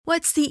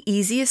What's the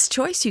easiest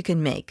choice you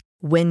can make?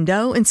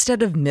 Window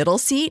instead of middle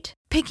seat?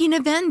 Picking a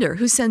vendor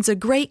who sends a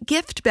great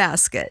gift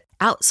basket?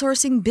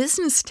 Outsourcing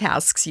business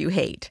tasks you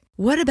hate?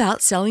 What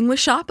about selling with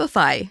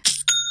Shopify?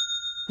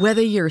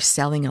 Whether you're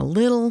selling a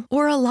little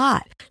or a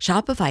lot,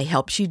 Shopify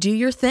helps you do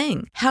your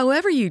thing,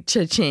 however you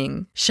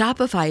cha-ching.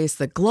 Shopify is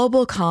the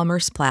global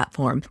commerce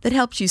platform that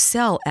helps you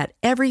sell at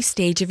every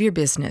stage of your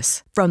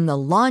business. From the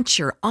launch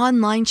your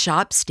online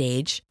shop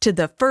stage to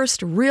the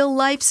first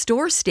real-life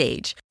store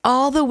stage,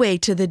 all the way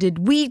to the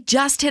did we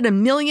just hit a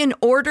million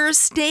orders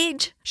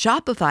stage.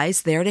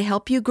 Shopify's there to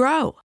help you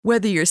grow.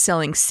 Whether you're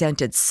selling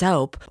scented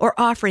soap or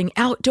offering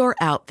outdoor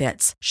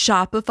outfits,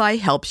 Shopify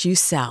helps you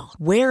sell.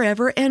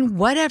 Wherever and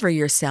whatever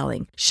you're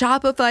selling,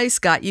 Shopify's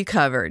got you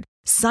covered.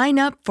 Sign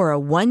up for a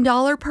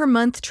 $1 per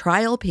month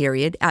trial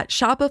period at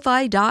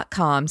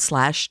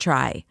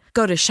shopify.com/try.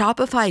 Go to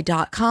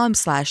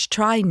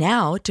shopify.com/try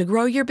now to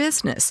grow your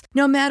business,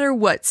 no matter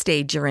what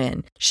stage you're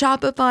in.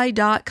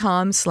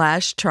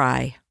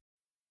 Shopify.com/try.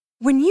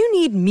 When you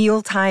need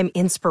mealtime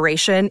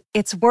inspiration,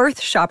 it's worth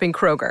shopping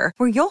Kroger,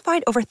 where you'll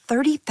find over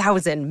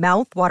 30,000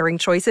 mouth-watering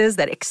choices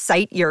that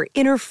excite your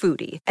inner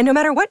foodie. And no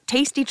matter what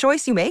tasty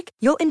choice you make,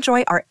 you'll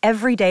enjoy our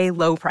everyday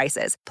low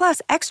prices, plus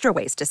extra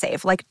ways to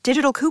save, like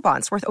digital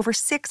coupons worth over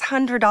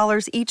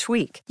 $600 each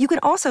week. You can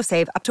also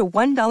save up to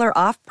 $1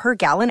 off per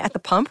gallon at the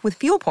pump with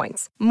fuel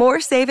points.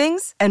 More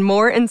savings and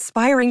more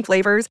inspiring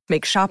flavors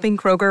make shopping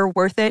Kroger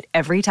worth it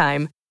every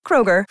time.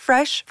 Kroger,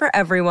 fresh for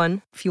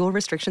everyone. Fuel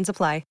restrictions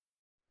apply.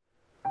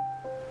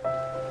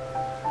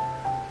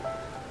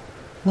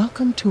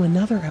 Welcome to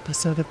another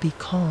episode of Be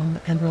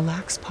Calm and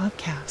Relax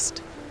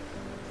podcast.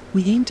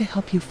 We aim to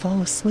help you fall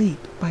asleep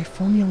by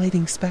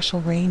formulating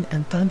special rain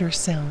and thunder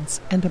sounds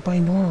and a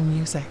binaural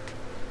music.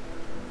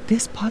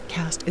 This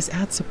podcast is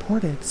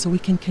ad-supported so we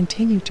can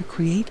continue to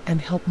create and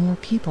help more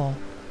people.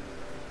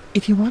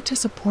 If you want to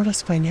support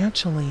us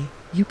financially,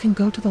 you can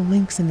go to the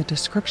links in the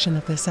description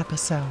of this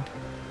episode.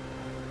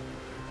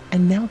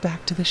 And now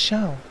back to the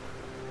show.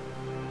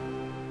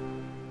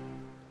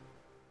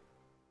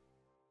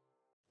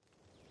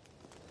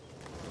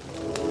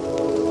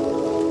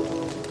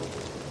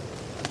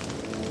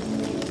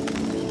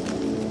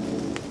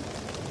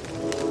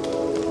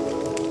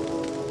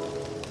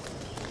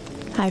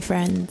 Hi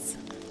friends,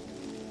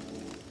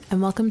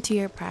 and welcome to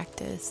your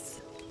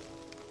practice.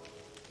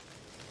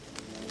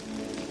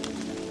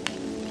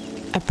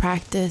 A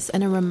practice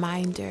and a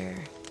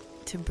reminder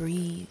to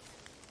breathe.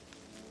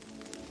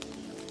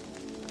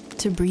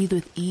 To breathe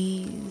with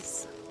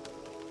ease.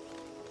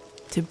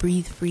 To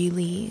breathe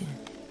freely.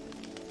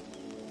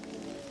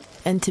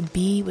 And to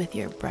be with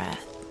your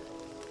breath.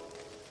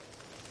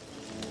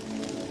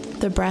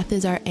 The breath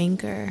is our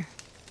anchor.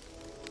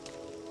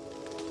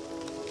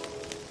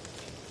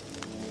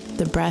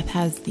 The breath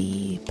has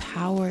the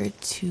power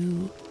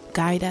to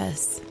guide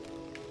us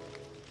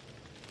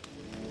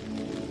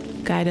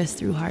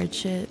through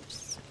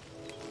hardships,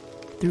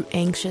 through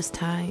anxious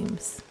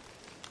times,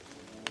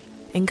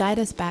 and guide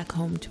us back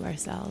home to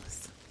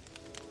ourselves.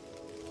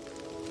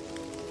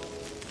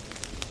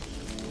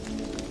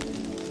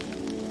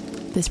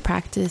 This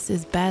practice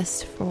is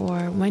best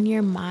for when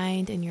your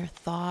mind and your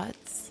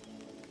thoughts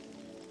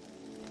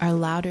are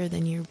louder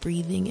than your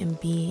breathing and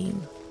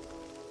being.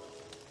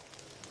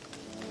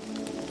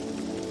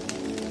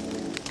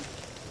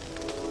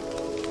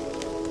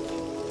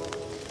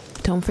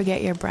 Don't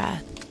forget your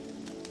breath.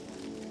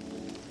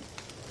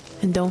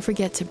 And don't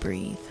forget to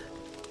breathe.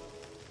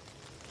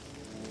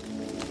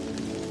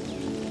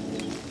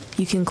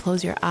 You can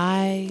close your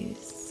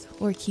eyes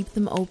or keep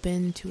them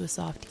open to a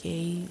soft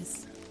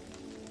gaze.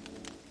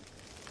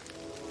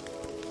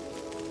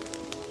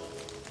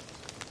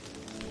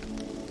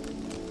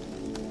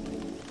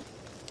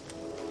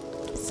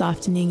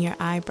 Softening your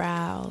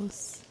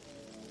eyebrows.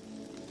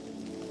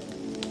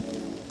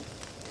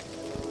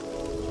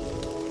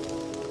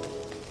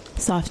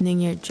 Softening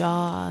your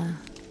jaw,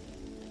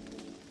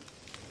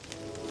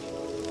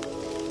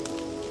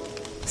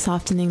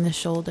 softening the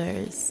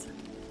shoulders,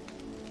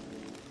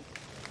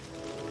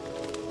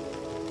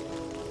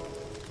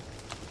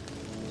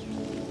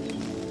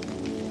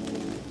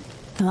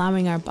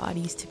 allowing our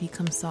bodies to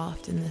become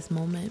soft in this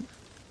moment.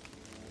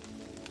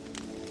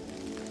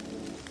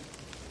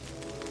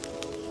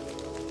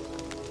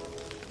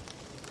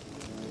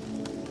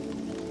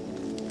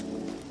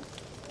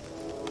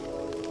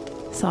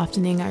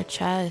 Softening our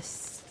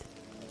chest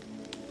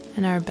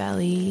and our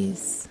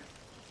bellies,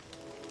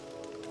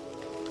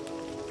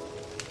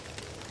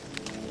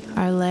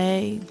 our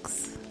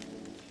legs,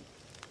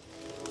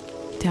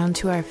 down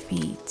to our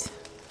feet.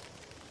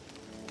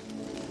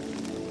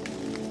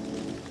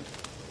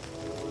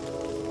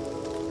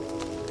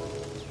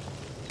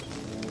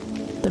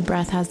 The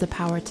breath has the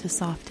power to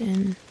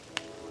soften,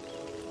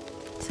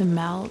 to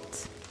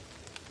melt,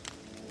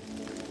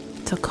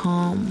 to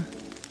calm.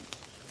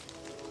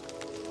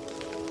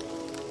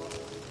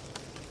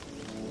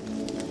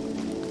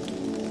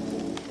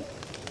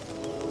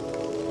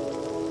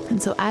 And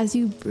so as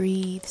you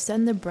breathe,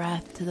 send the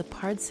breath to the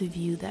parts of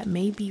you that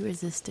may be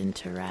resistant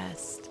to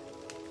rest.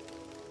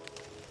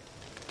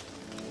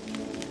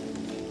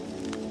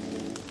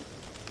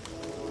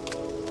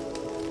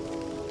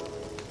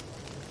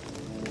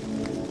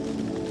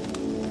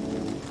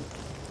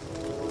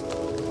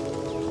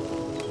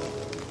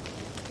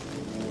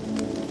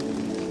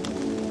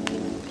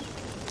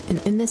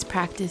 And in this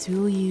practice, we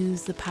will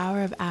use the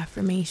power of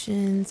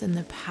affirmations and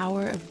the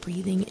power of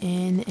breathing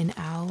in and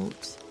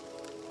out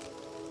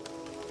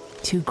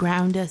to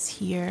ground us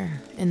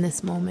here in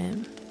this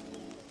moment.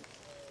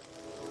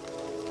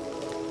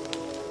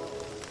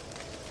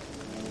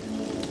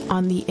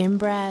 On the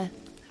in-breath,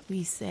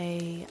 we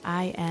say,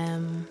 I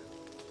am.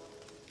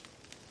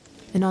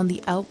 And on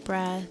the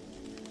out-breath,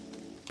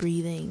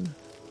 breathing.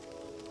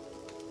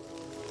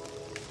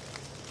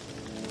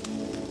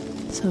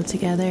 So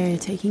together,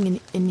 taking an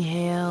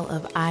inhale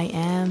of I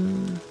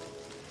am.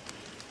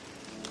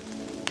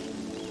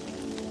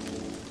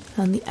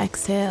 On the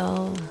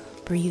exhale,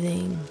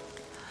 breathing.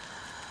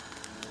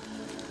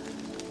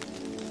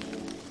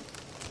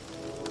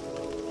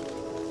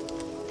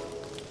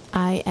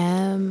 I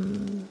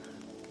am.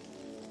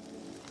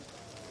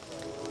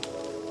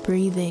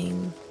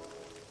 Breathing.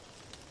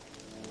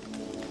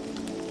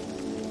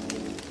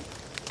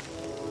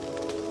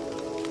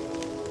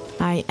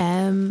 I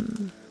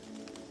am.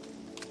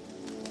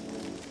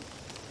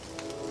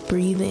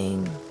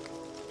 Breathing.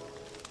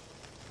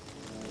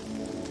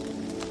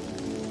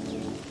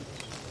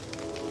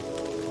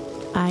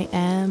 I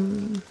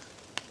am.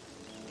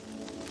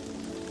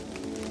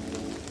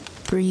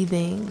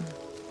 Breathing.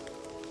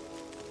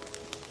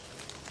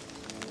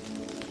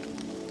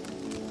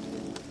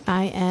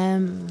 I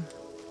am.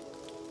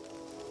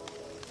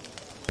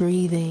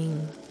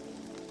 Breathing.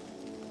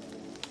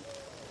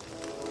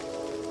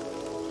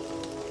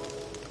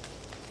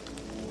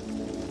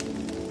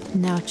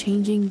 Now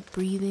changing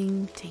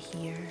breathing to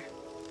here.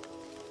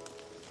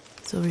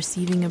 So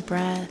receiving a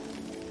breath.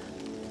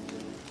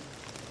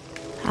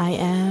 I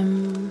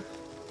am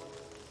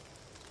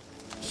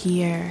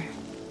here.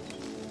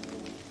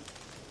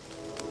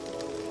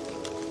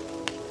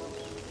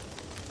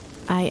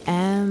 I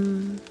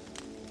am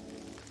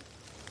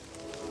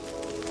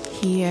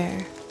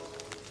here.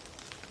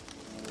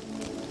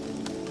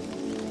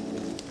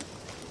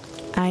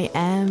 I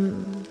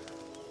am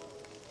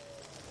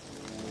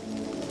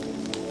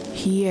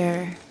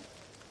here.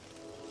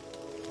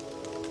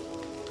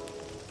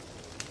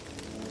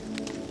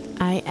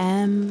 I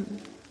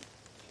am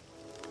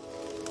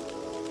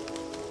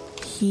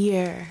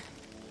here.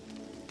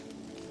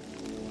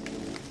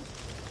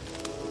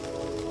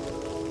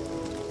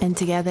 And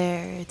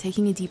together,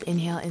 taking a deep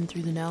inhale in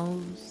through the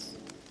nose,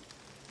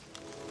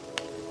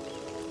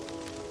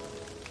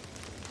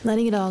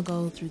 letting it all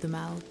go through the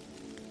mouth.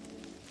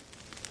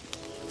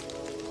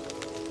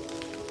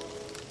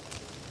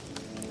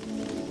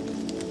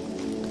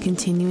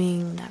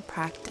 Continuing that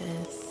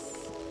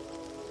practice.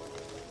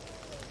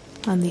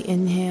 On the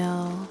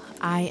inhale,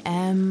 I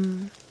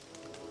am.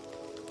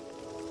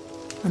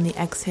 On the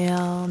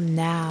exhale,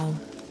 now.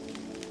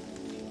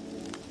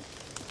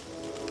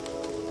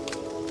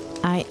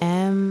 I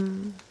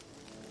am.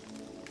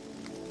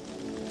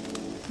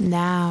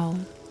 Now.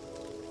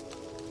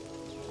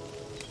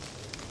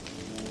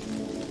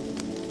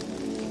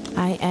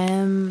 I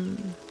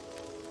am.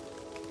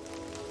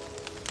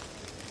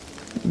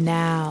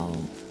 Now.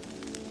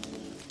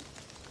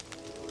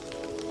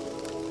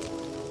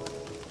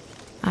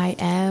 I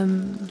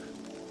am.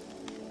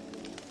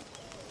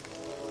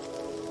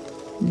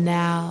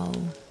 Now.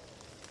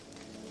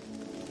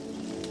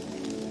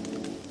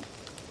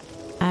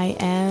 I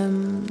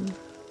am.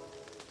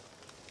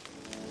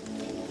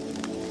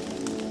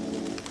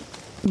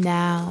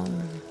 Now.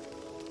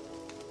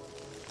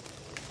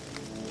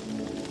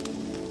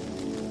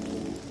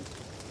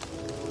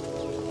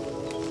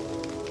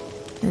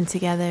 And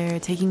together,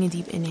 taking a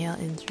deep inhale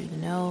in through the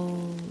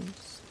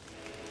nose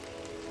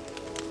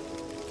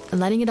and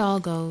letting it all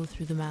go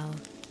through the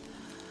mouth.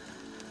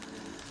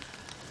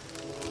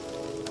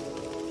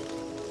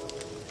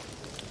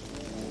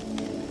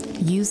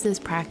 Use this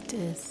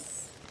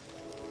practice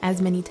as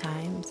many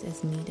times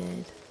as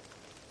needed,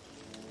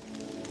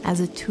 as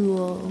a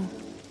tool,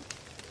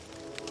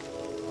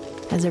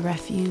 as a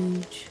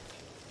refuge,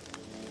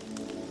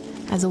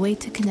 as a way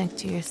to connect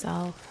to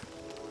yourself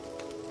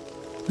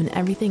when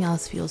everything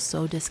else feels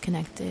so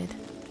disconnected.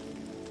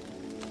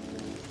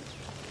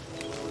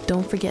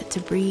 Don't forget to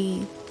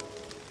breathe,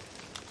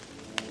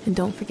 and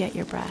don't forget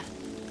your breath.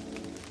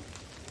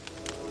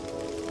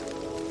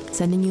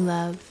 Sending you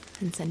love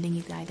and sending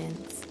you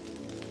guidance.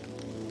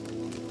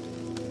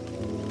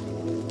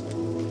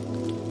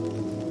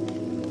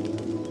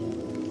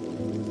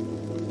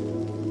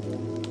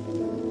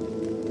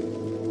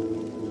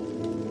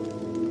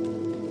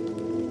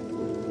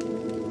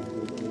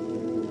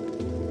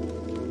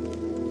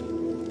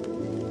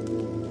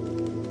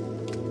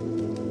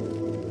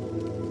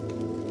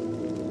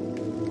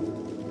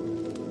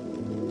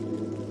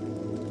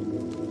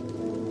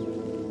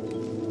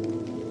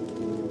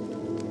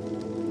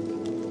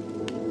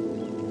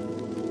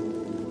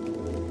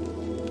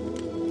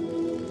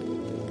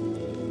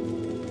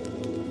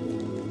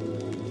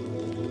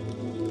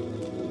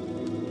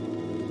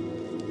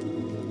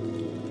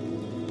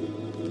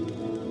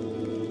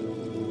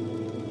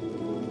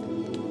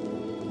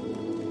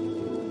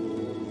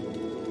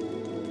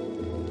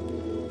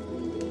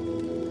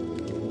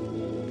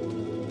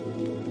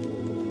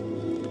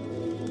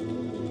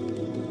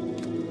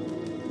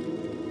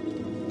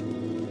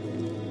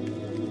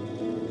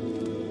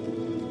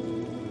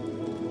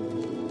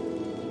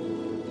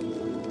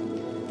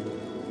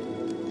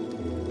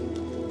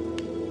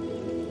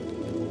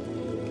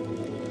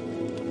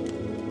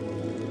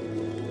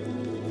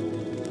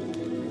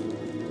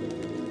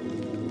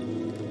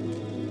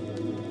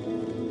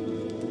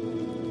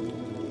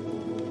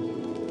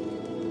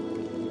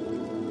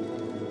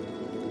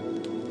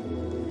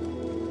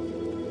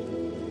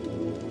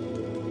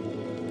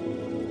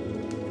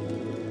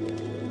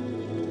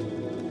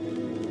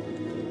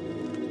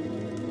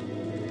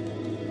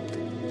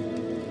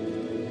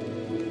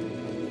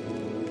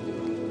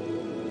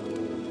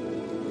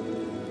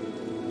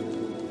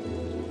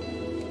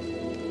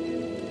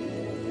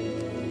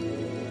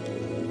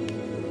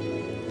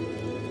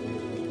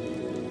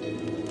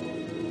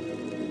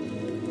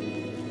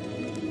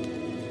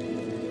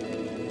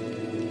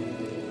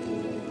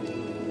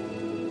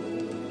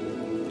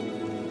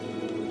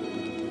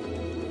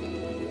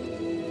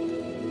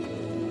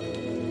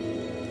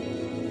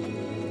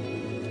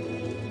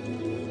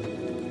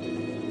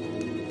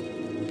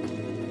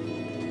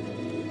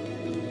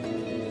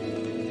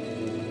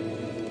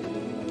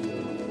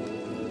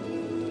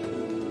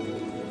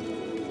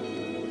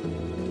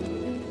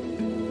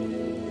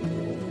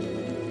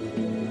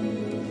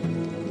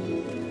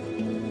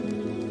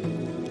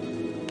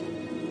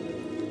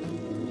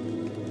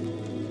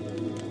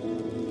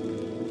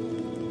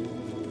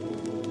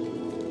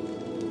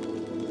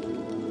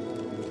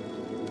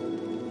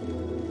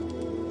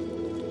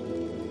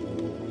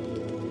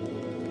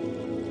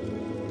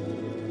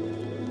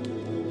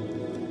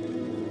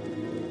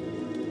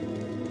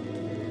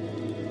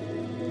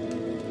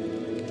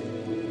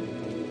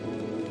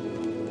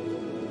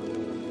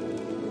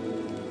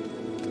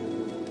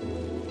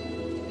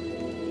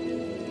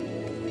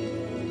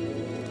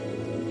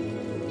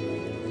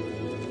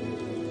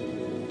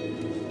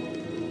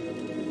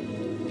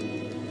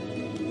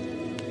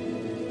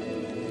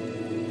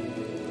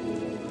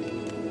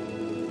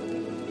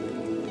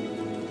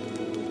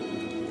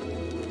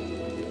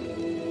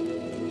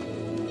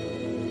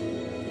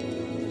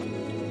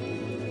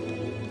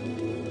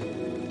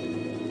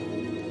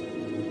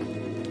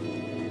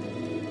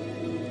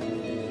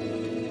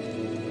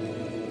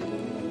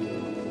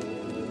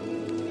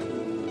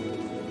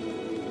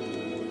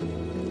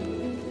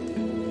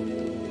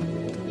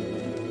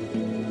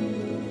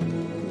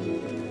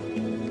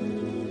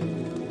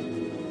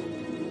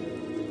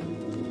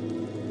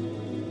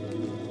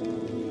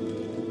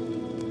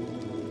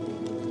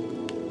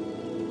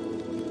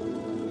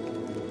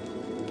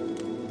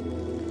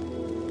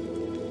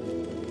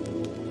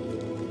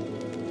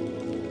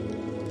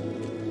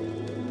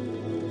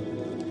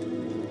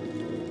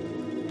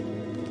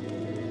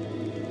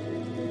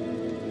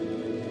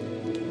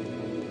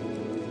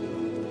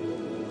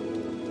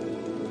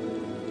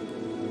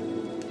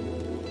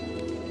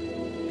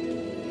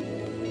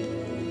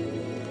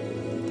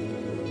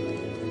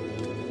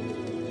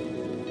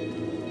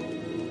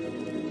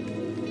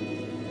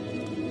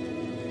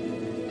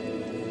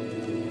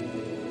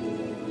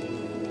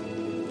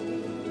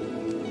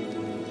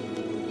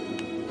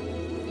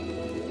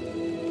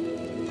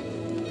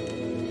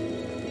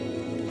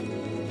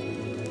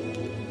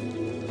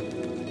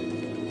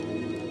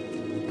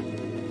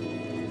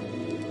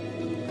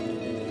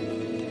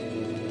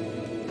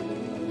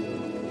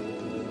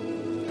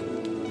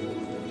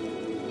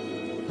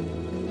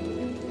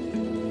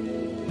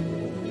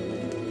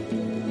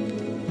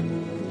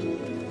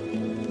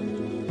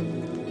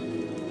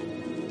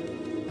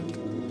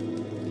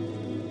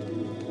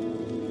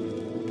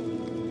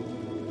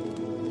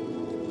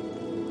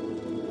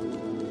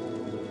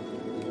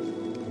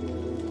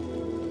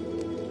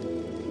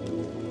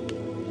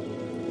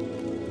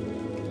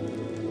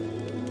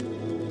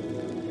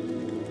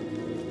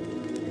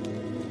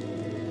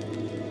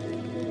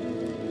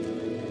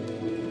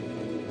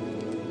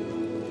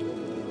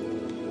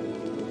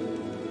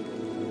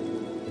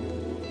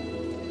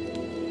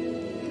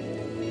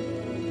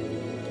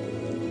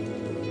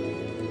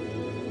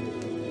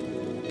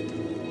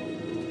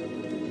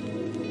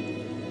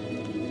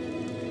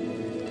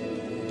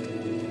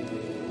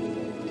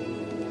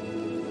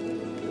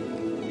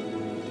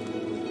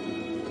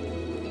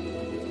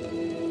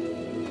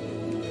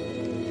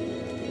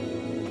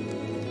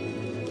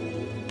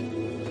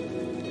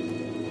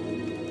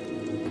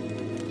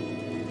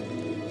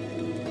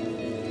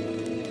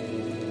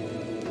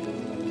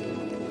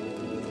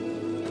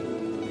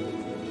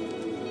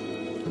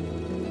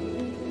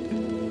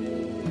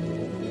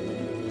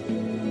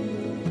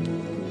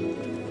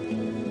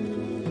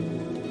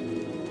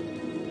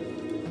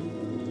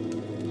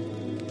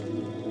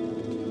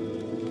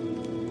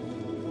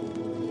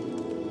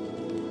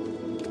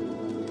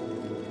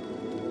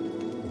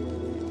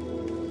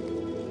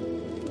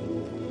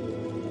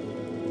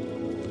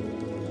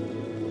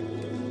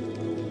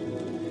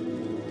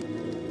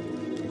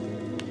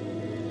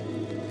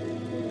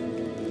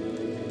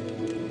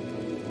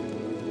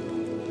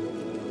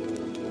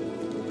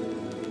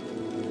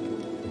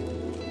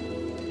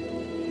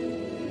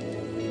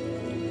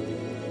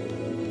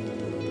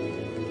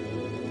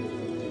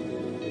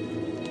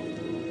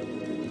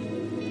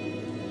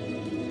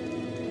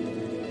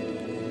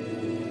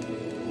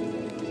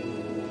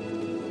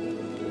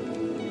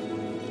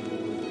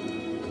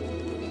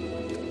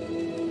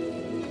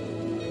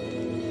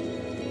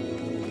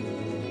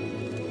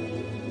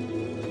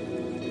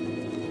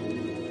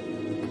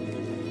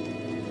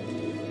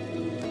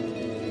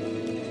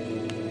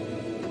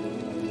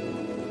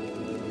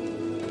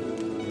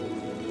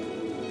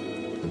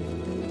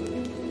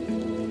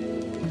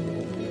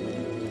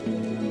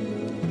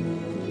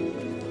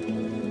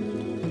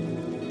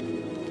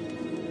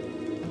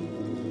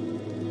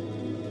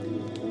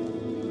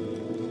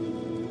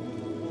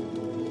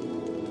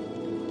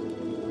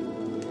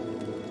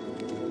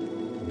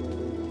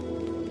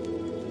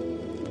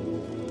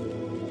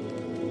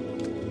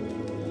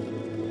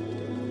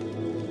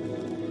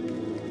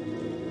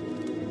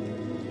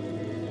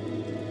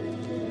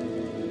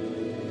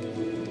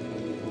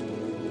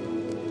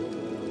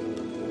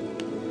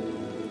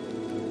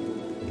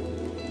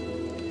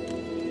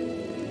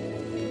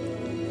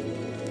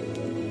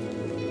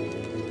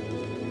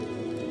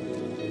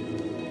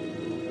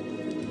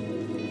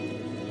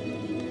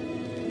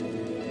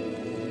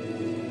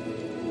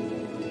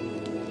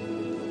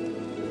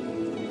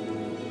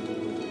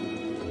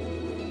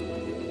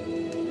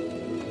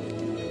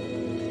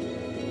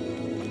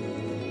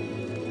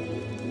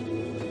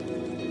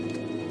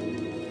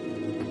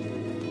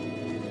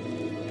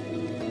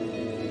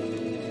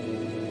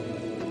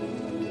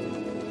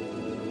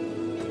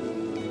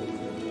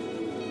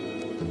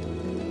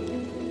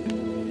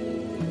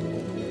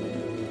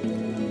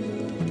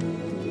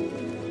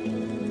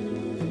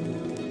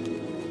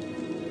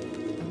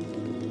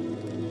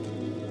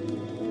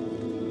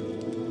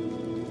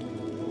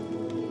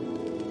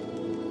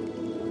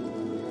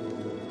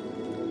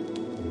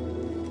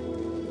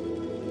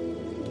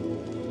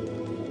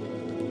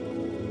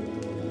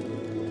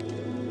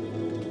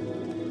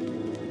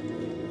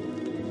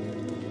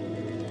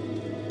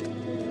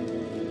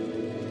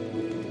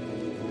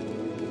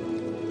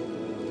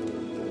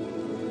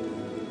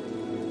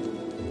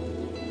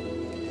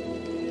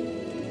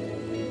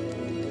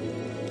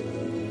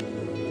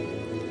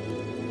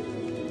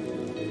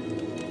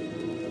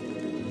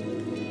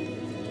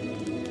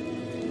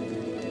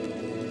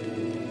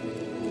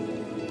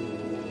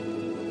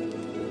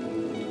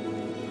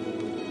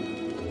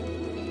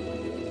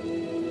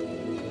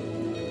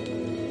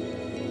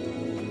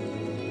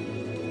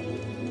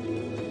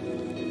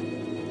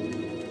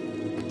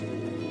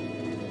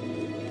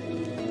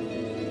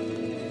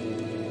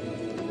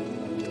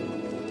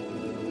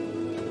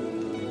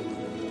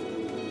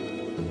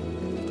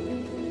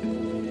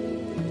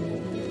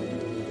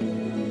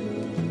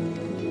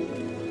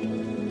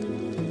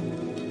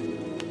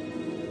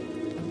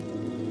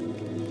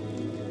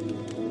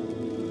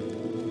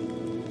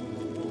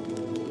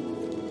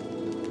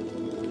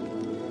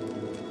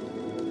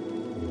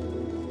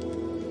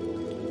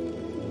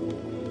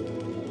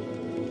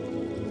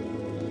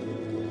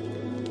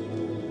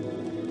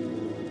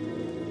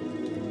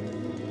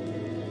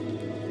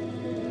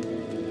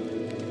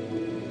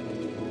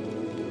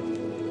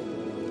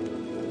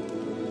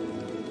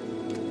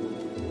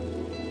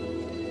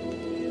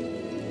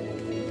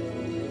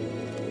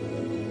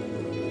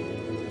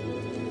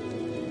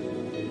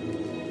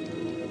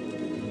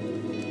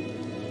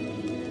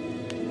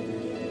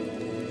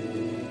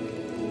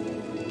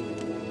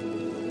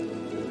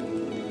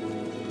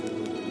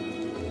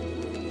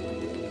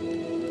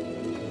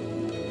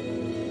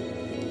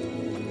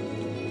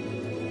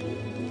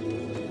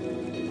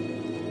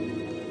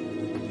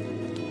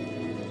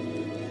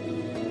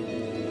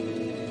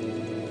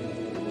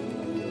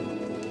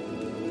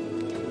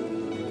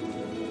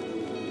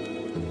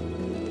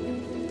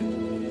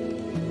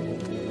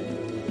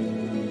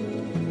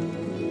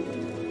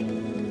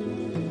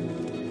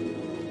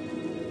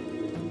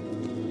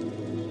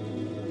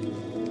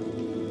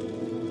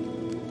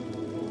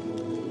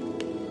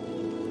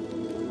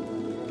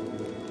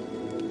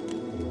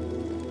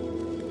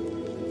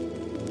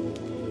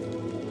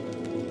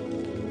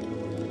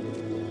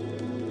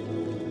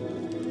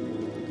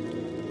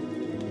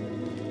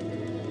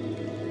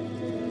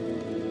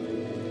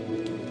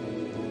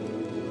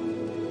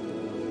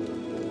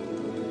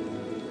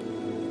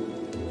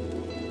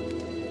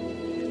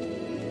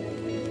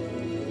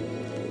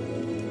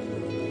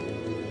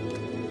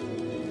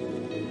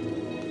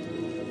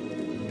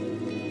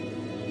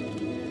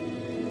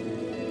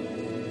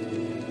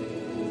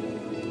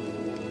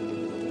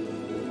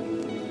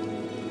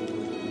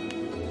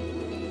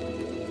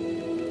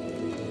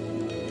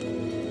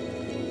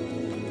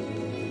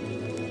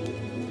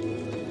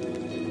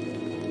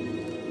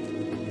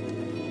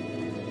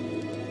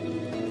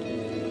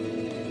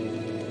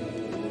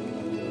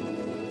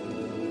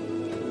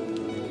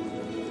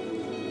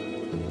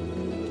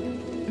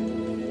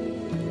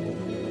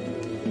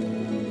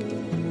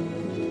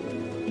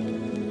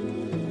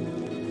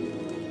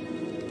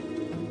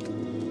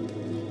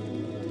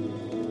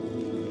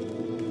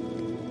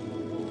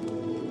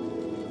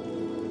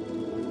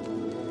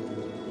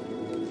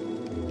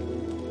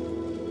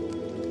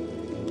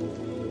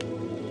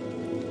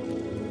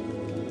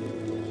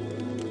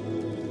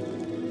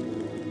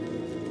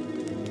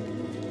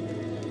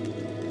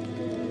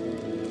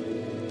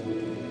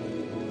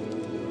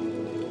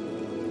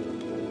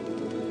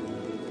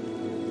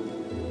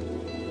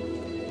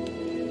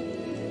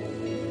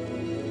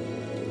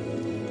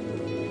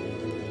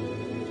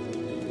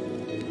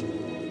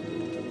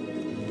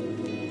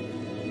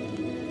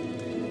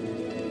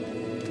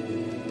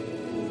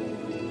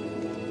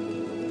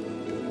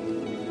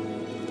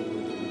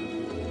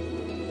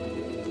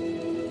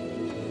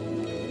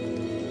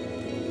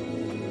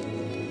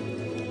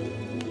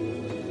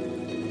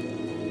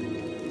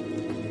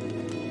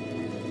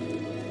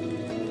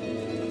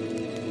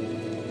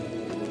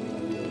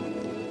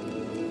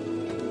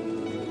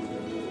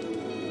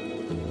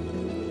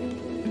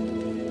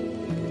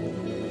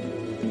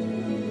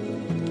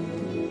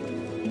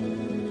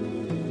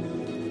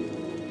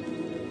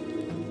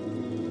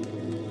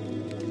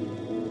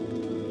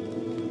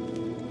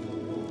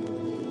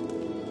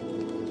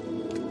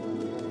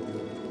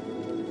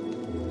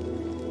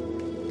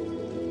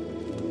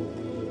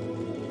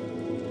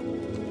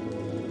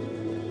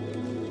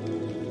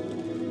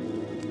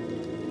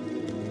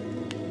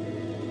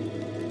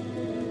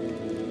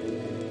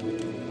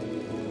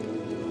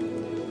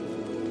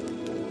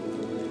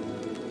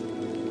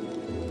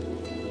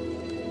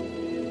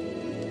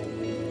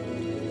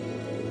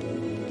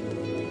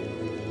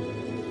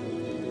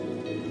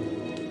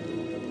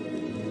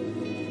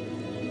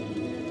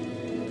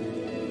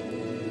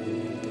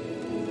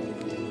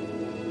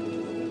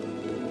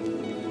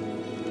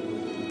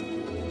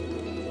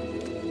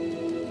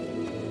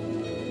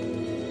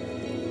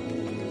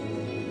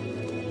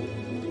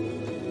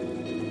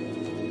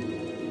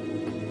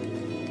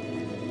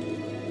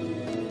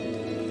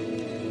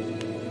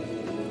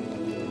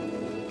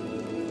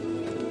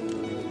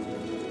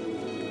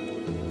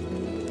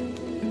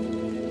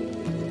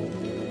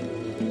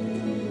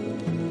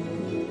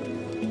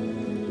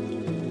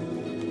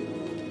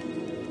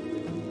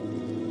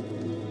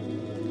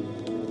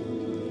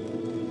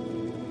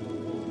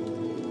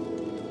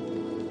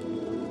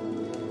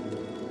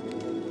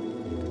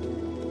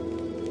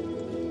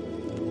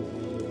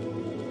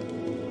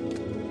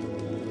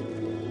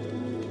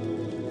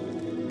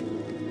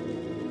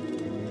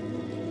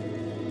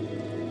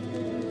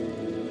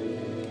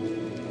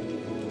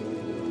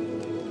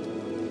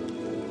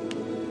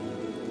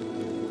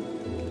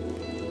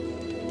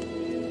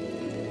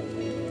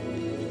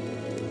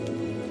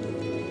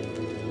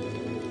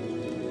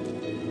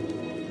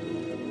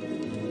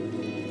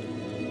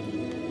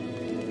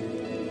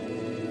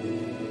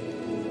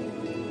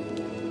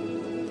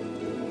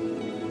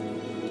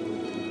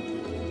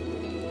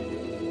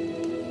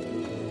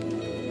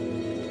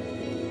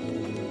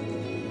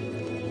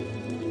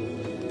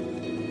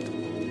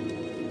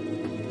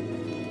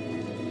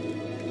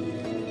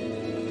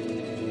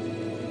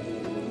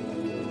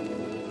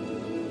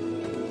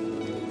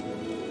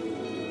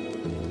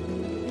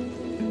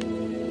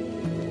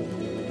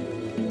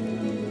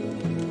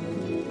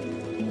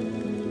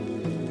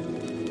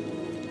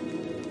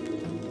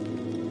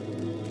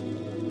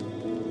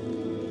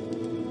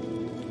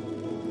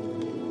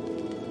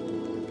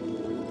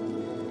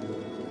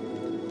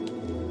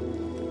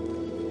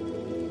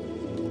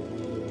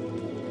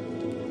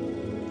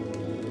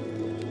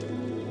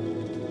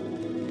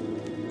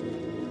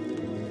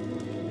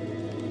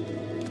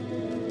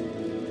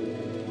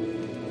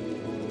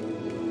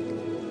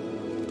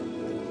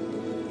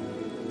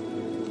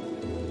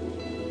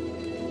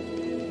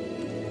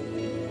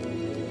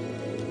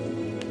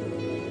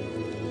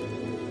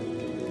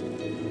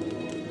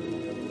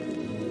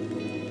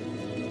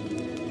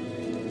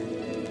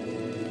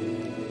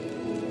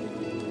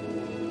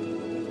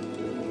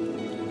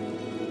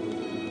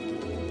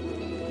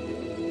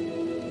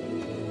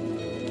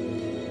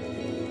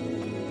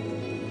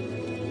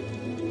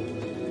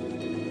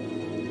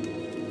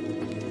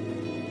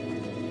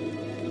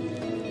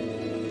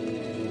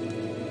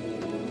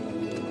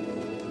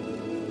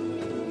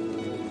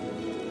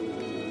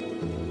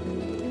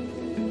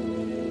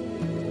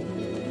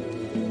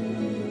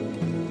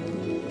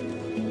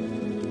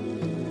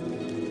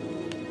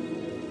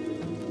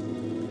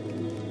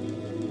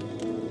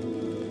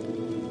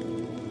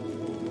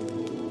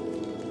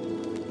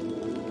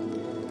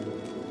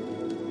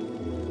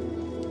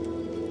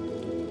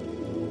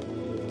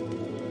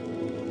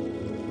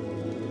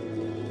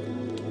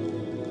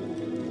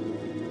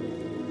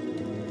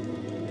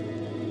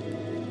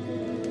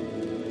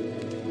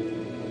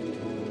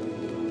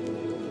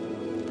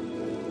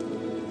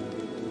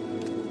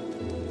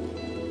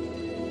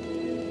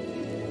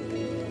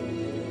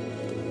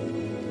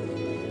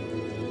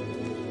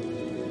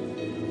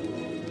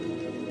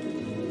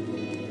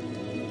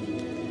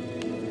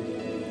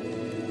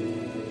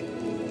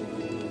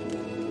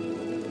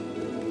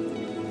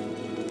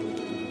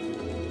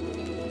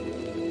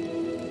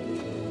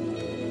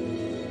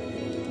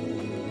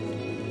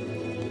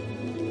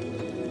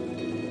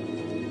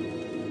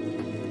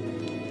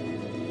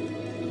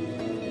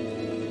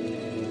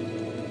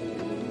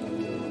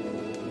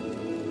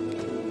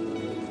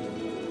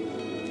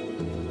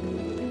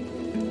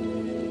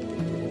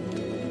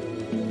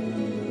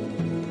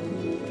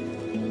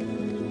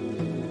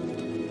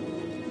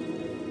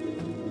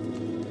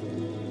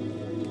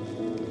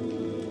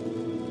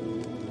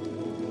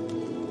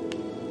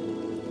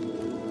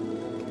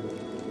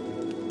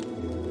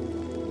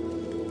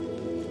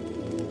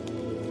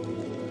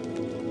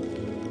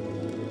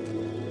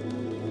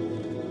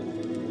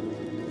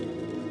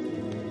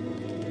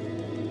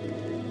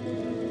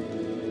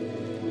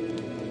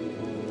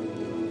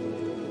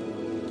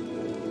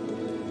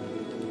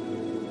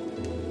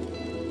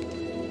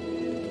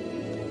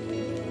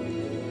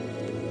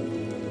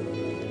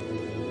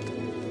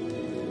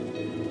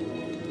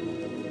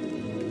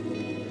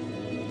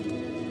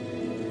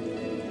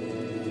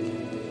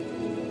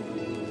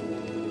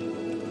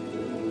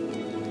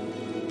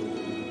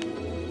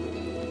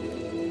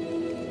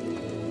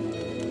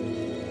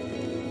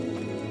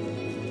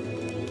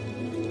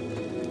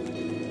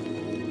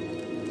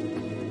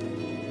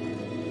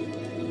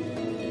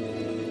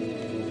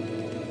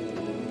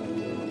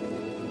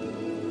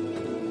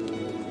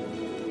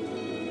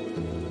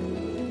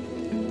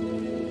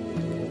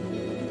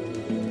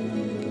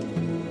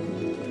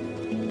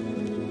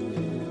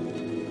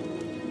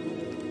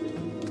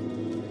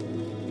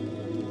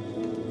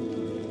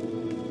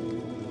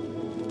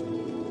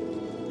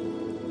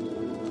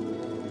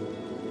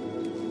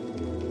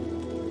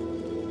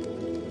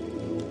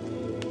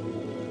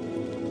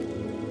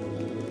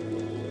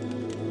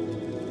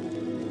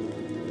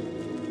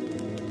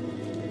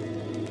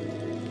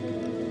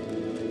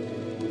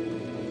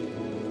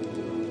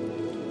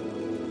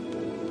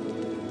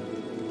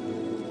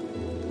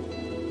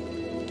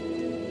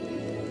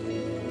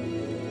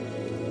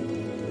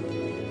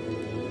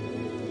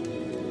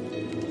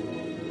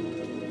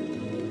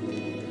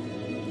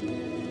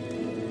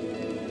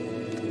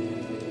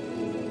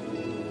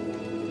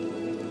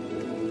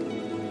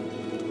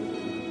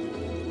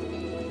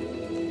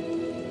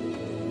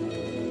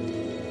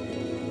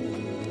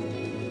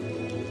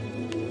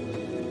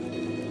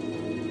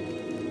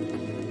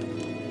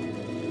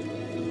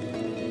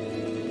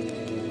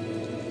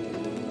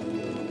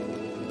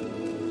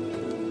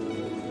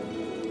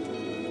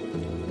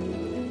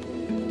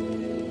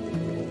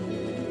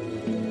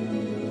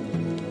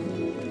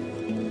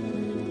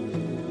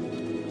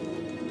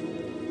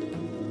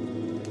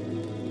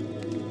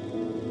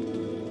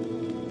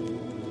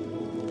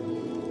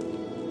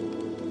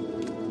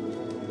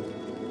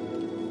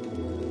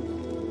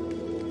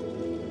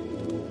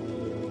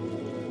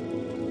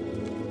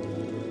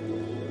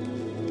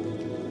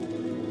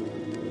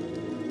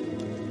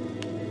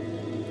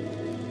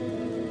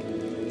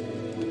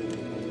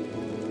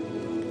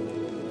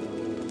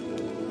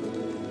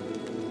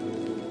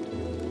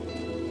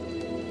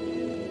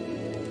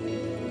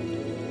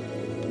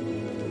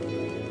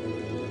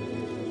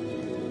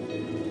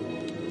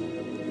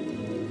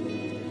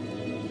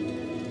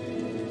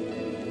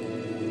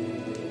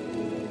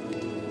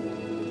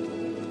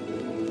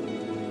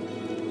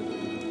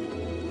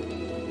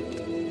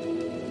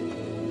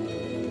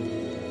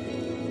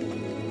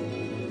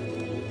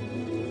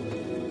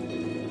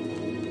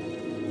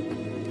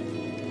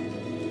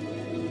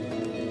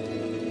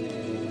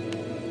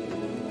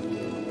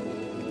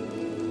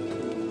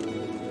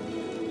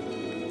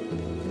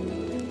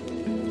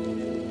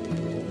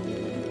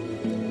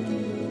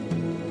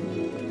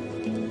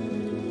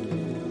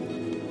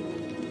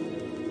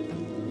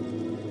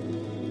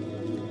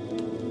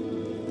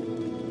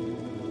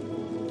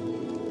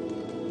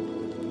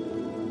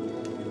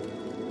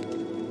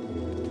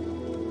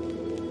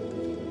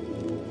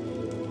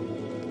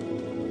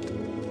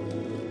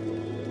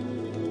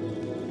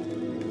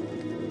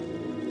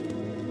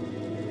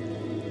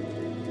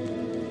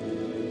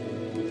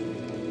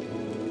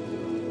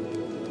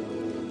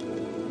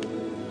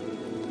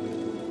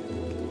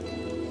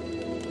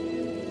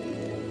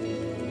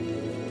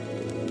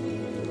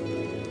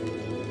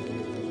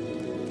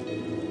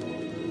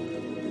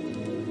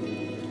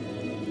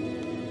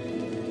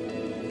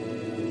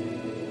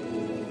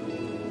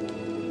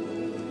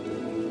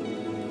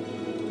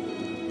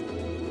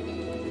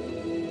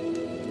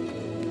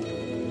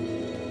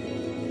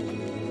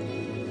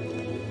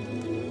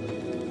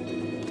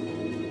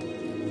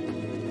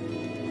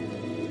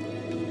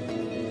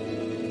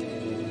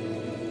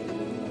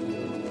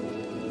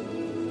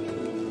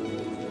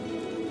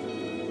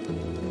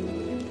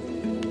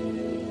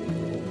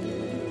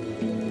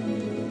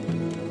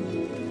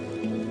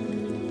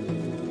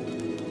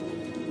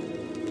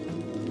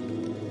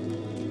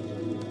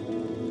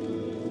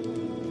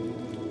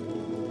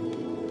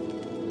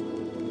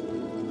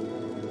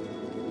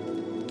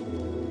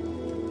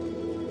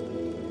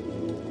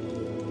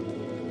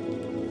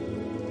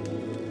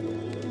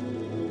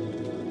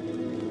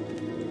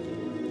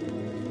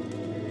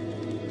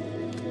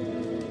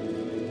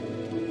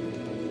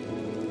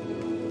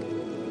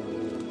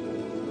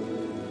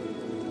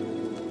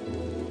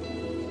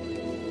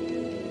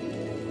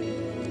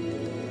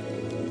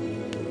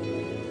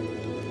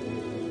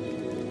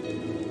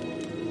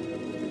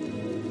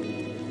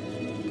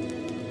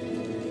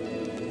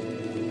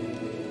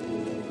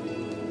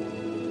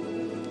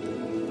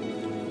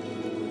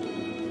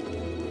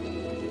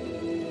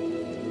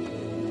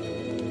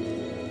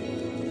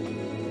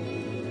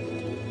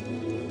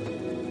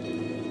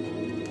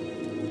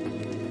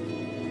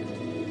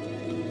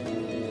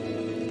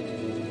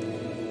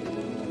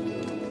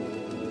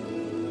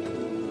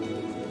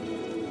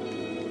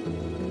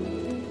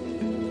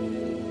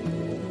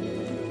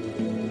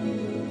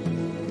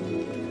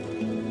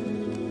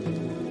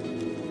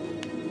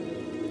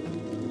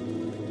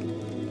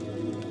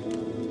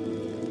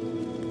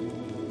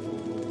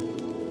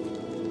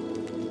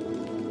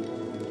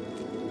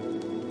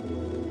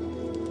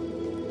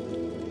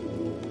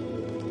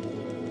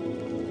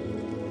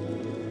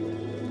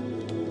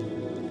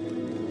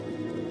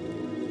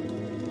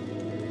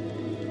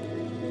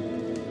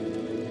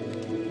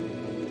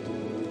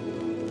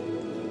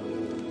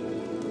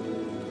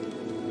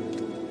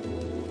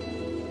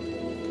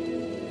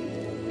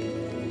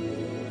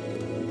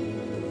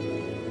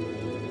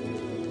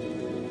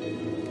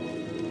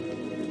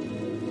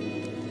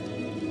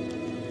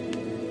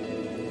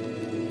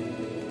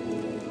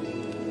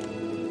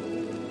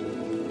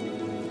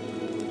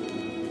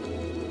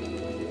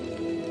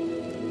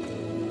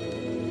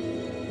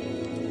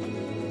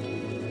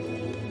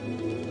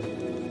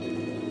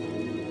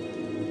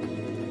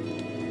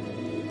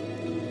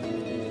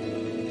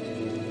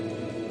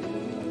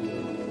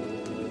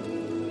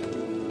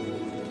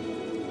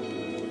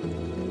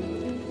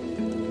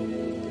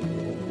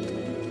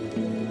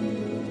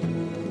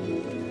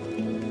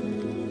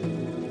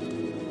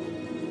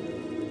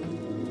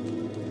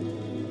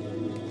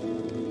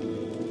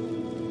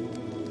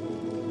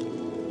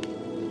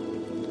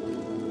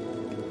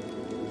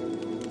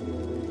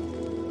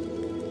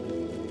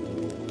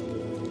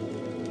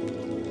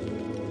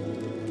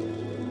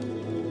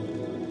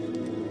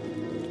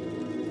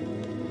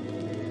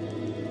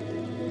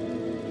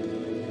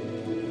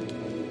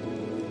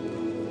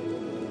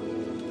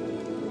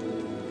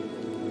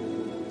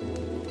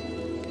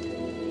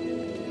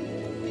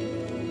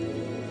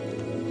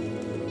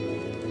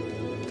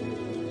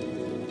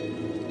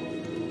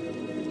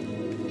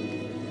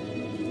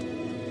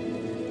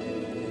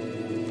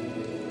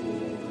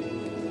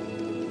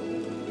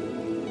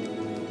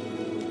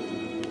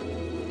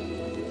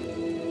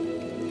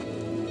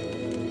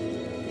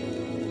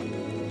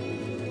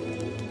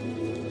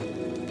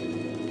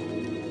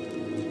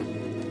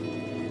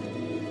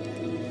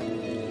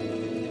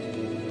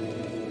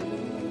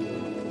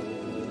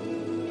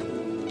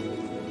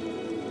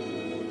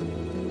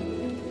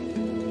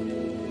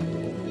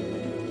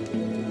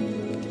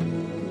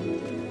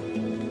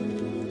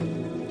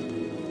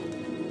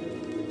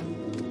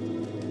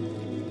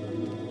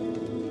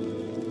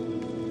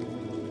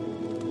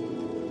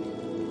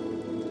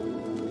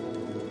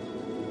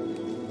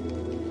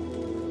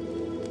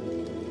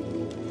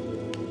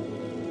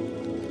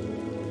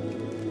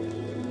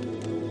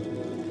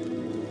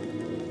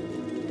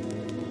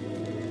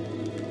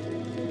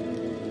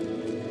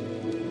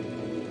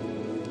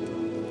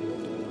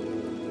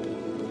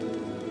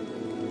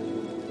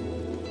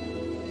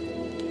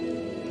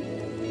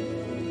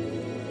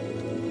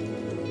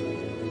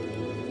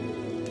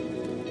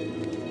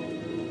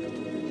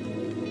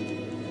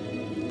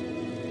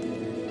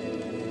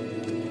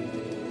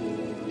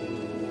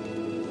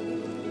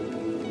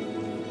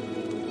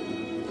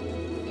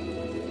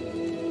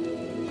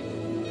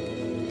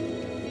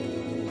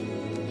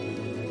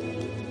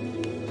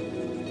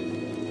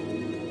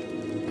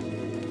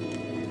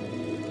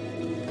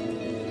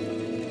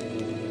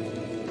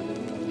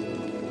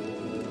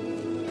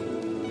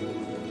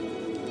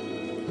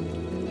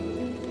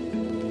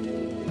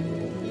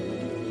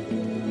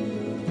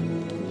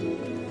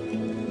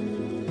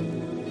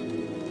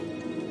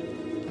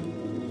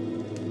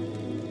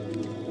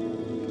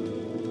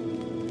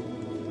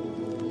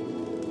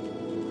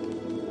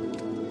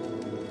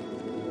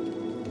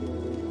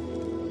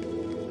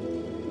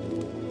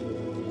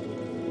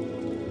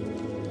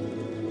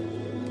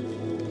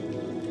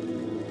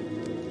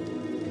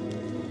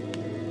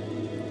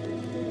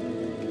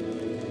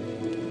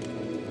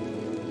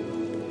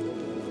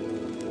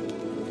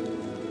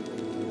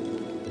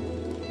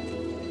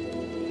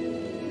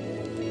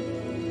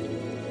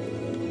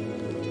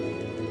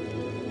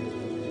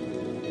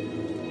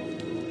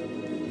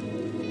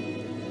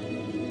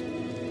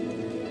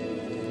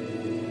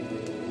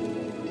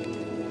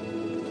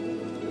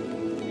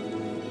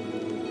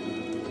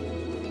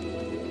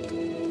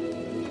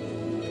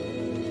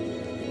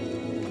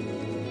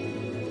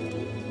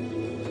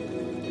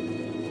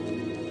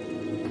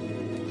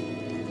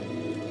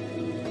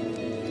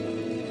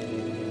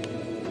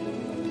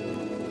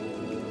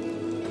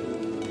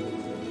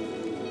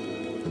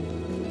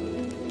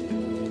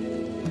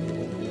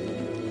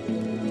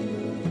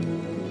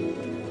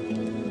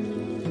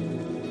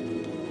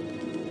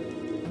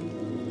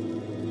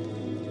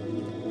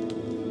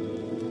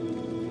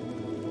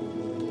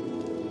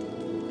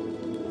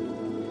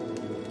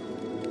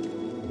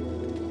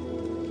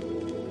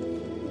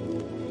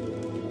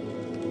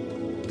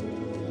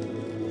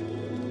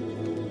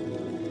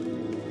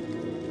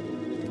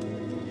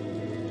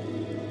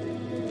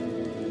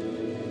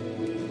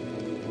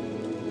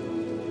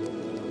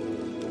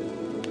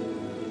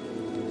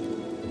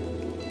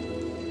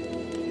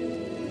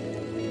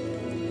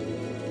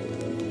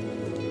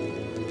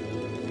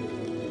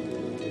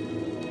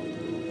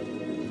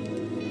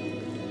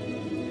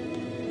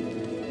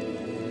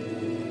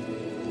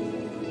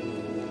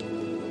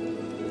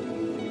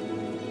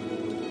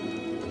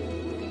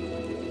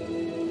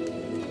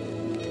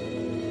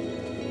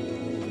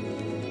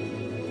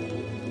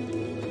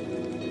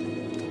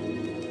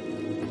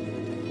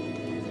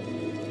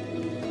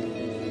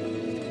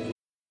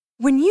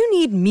 When you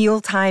need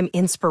mealtime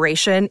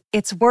inspiration,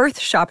 it's worth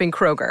shopping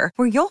Kroger,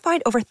 where you'll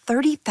find over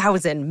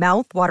 30,000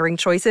 mouth-watering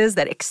choices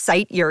that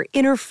excite your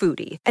inner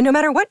foodie. And no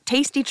matter what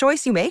tasty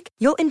choice you make,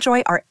 you'll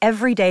enjoy our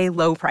everyday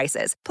low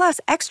prices, plus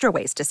extra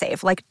ways to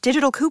save, like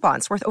digital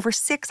coupons worth over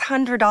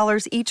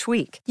 $600 each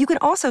week. You can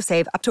also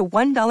save up to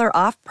 $1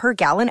 off per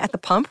gallon at the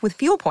pump with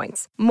fuel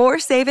points. More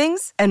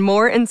savings and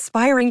more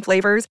inspiring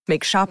flavors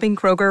make shopping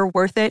Kroger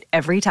worth it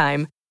every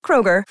time.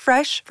 Kroger,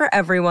 fresh for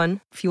everyone.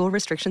 Fuel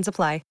restrictions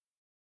apply.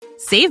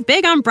 Save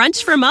big on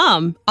brunch for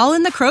mom, all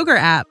in the Kroger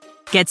app.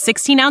 Get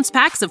 16-ounce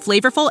packs of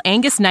flavorful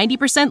Angus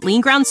 90%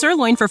 lean ground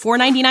sirloin for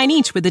 $4.99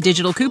 each with a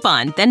digital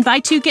coupon. Then buy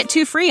 2, get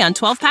 2 free on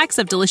 12 packs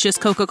of delicious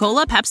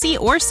Coca-Cola, Pepsi,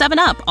 or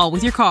 7-Up, all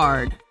with your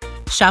card.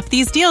 Shop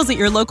these deals at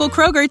your local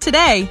Kroger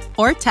today,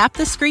 or tap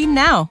the screen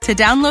now to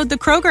download the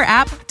Kroger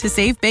app to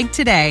save big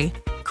today.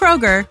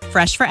 Kroger,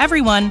 fresh for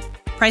everyone.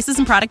 Prices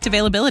and product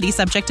availability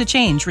subject to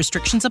change.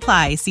 Restrictions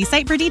apply. See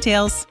site for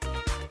details.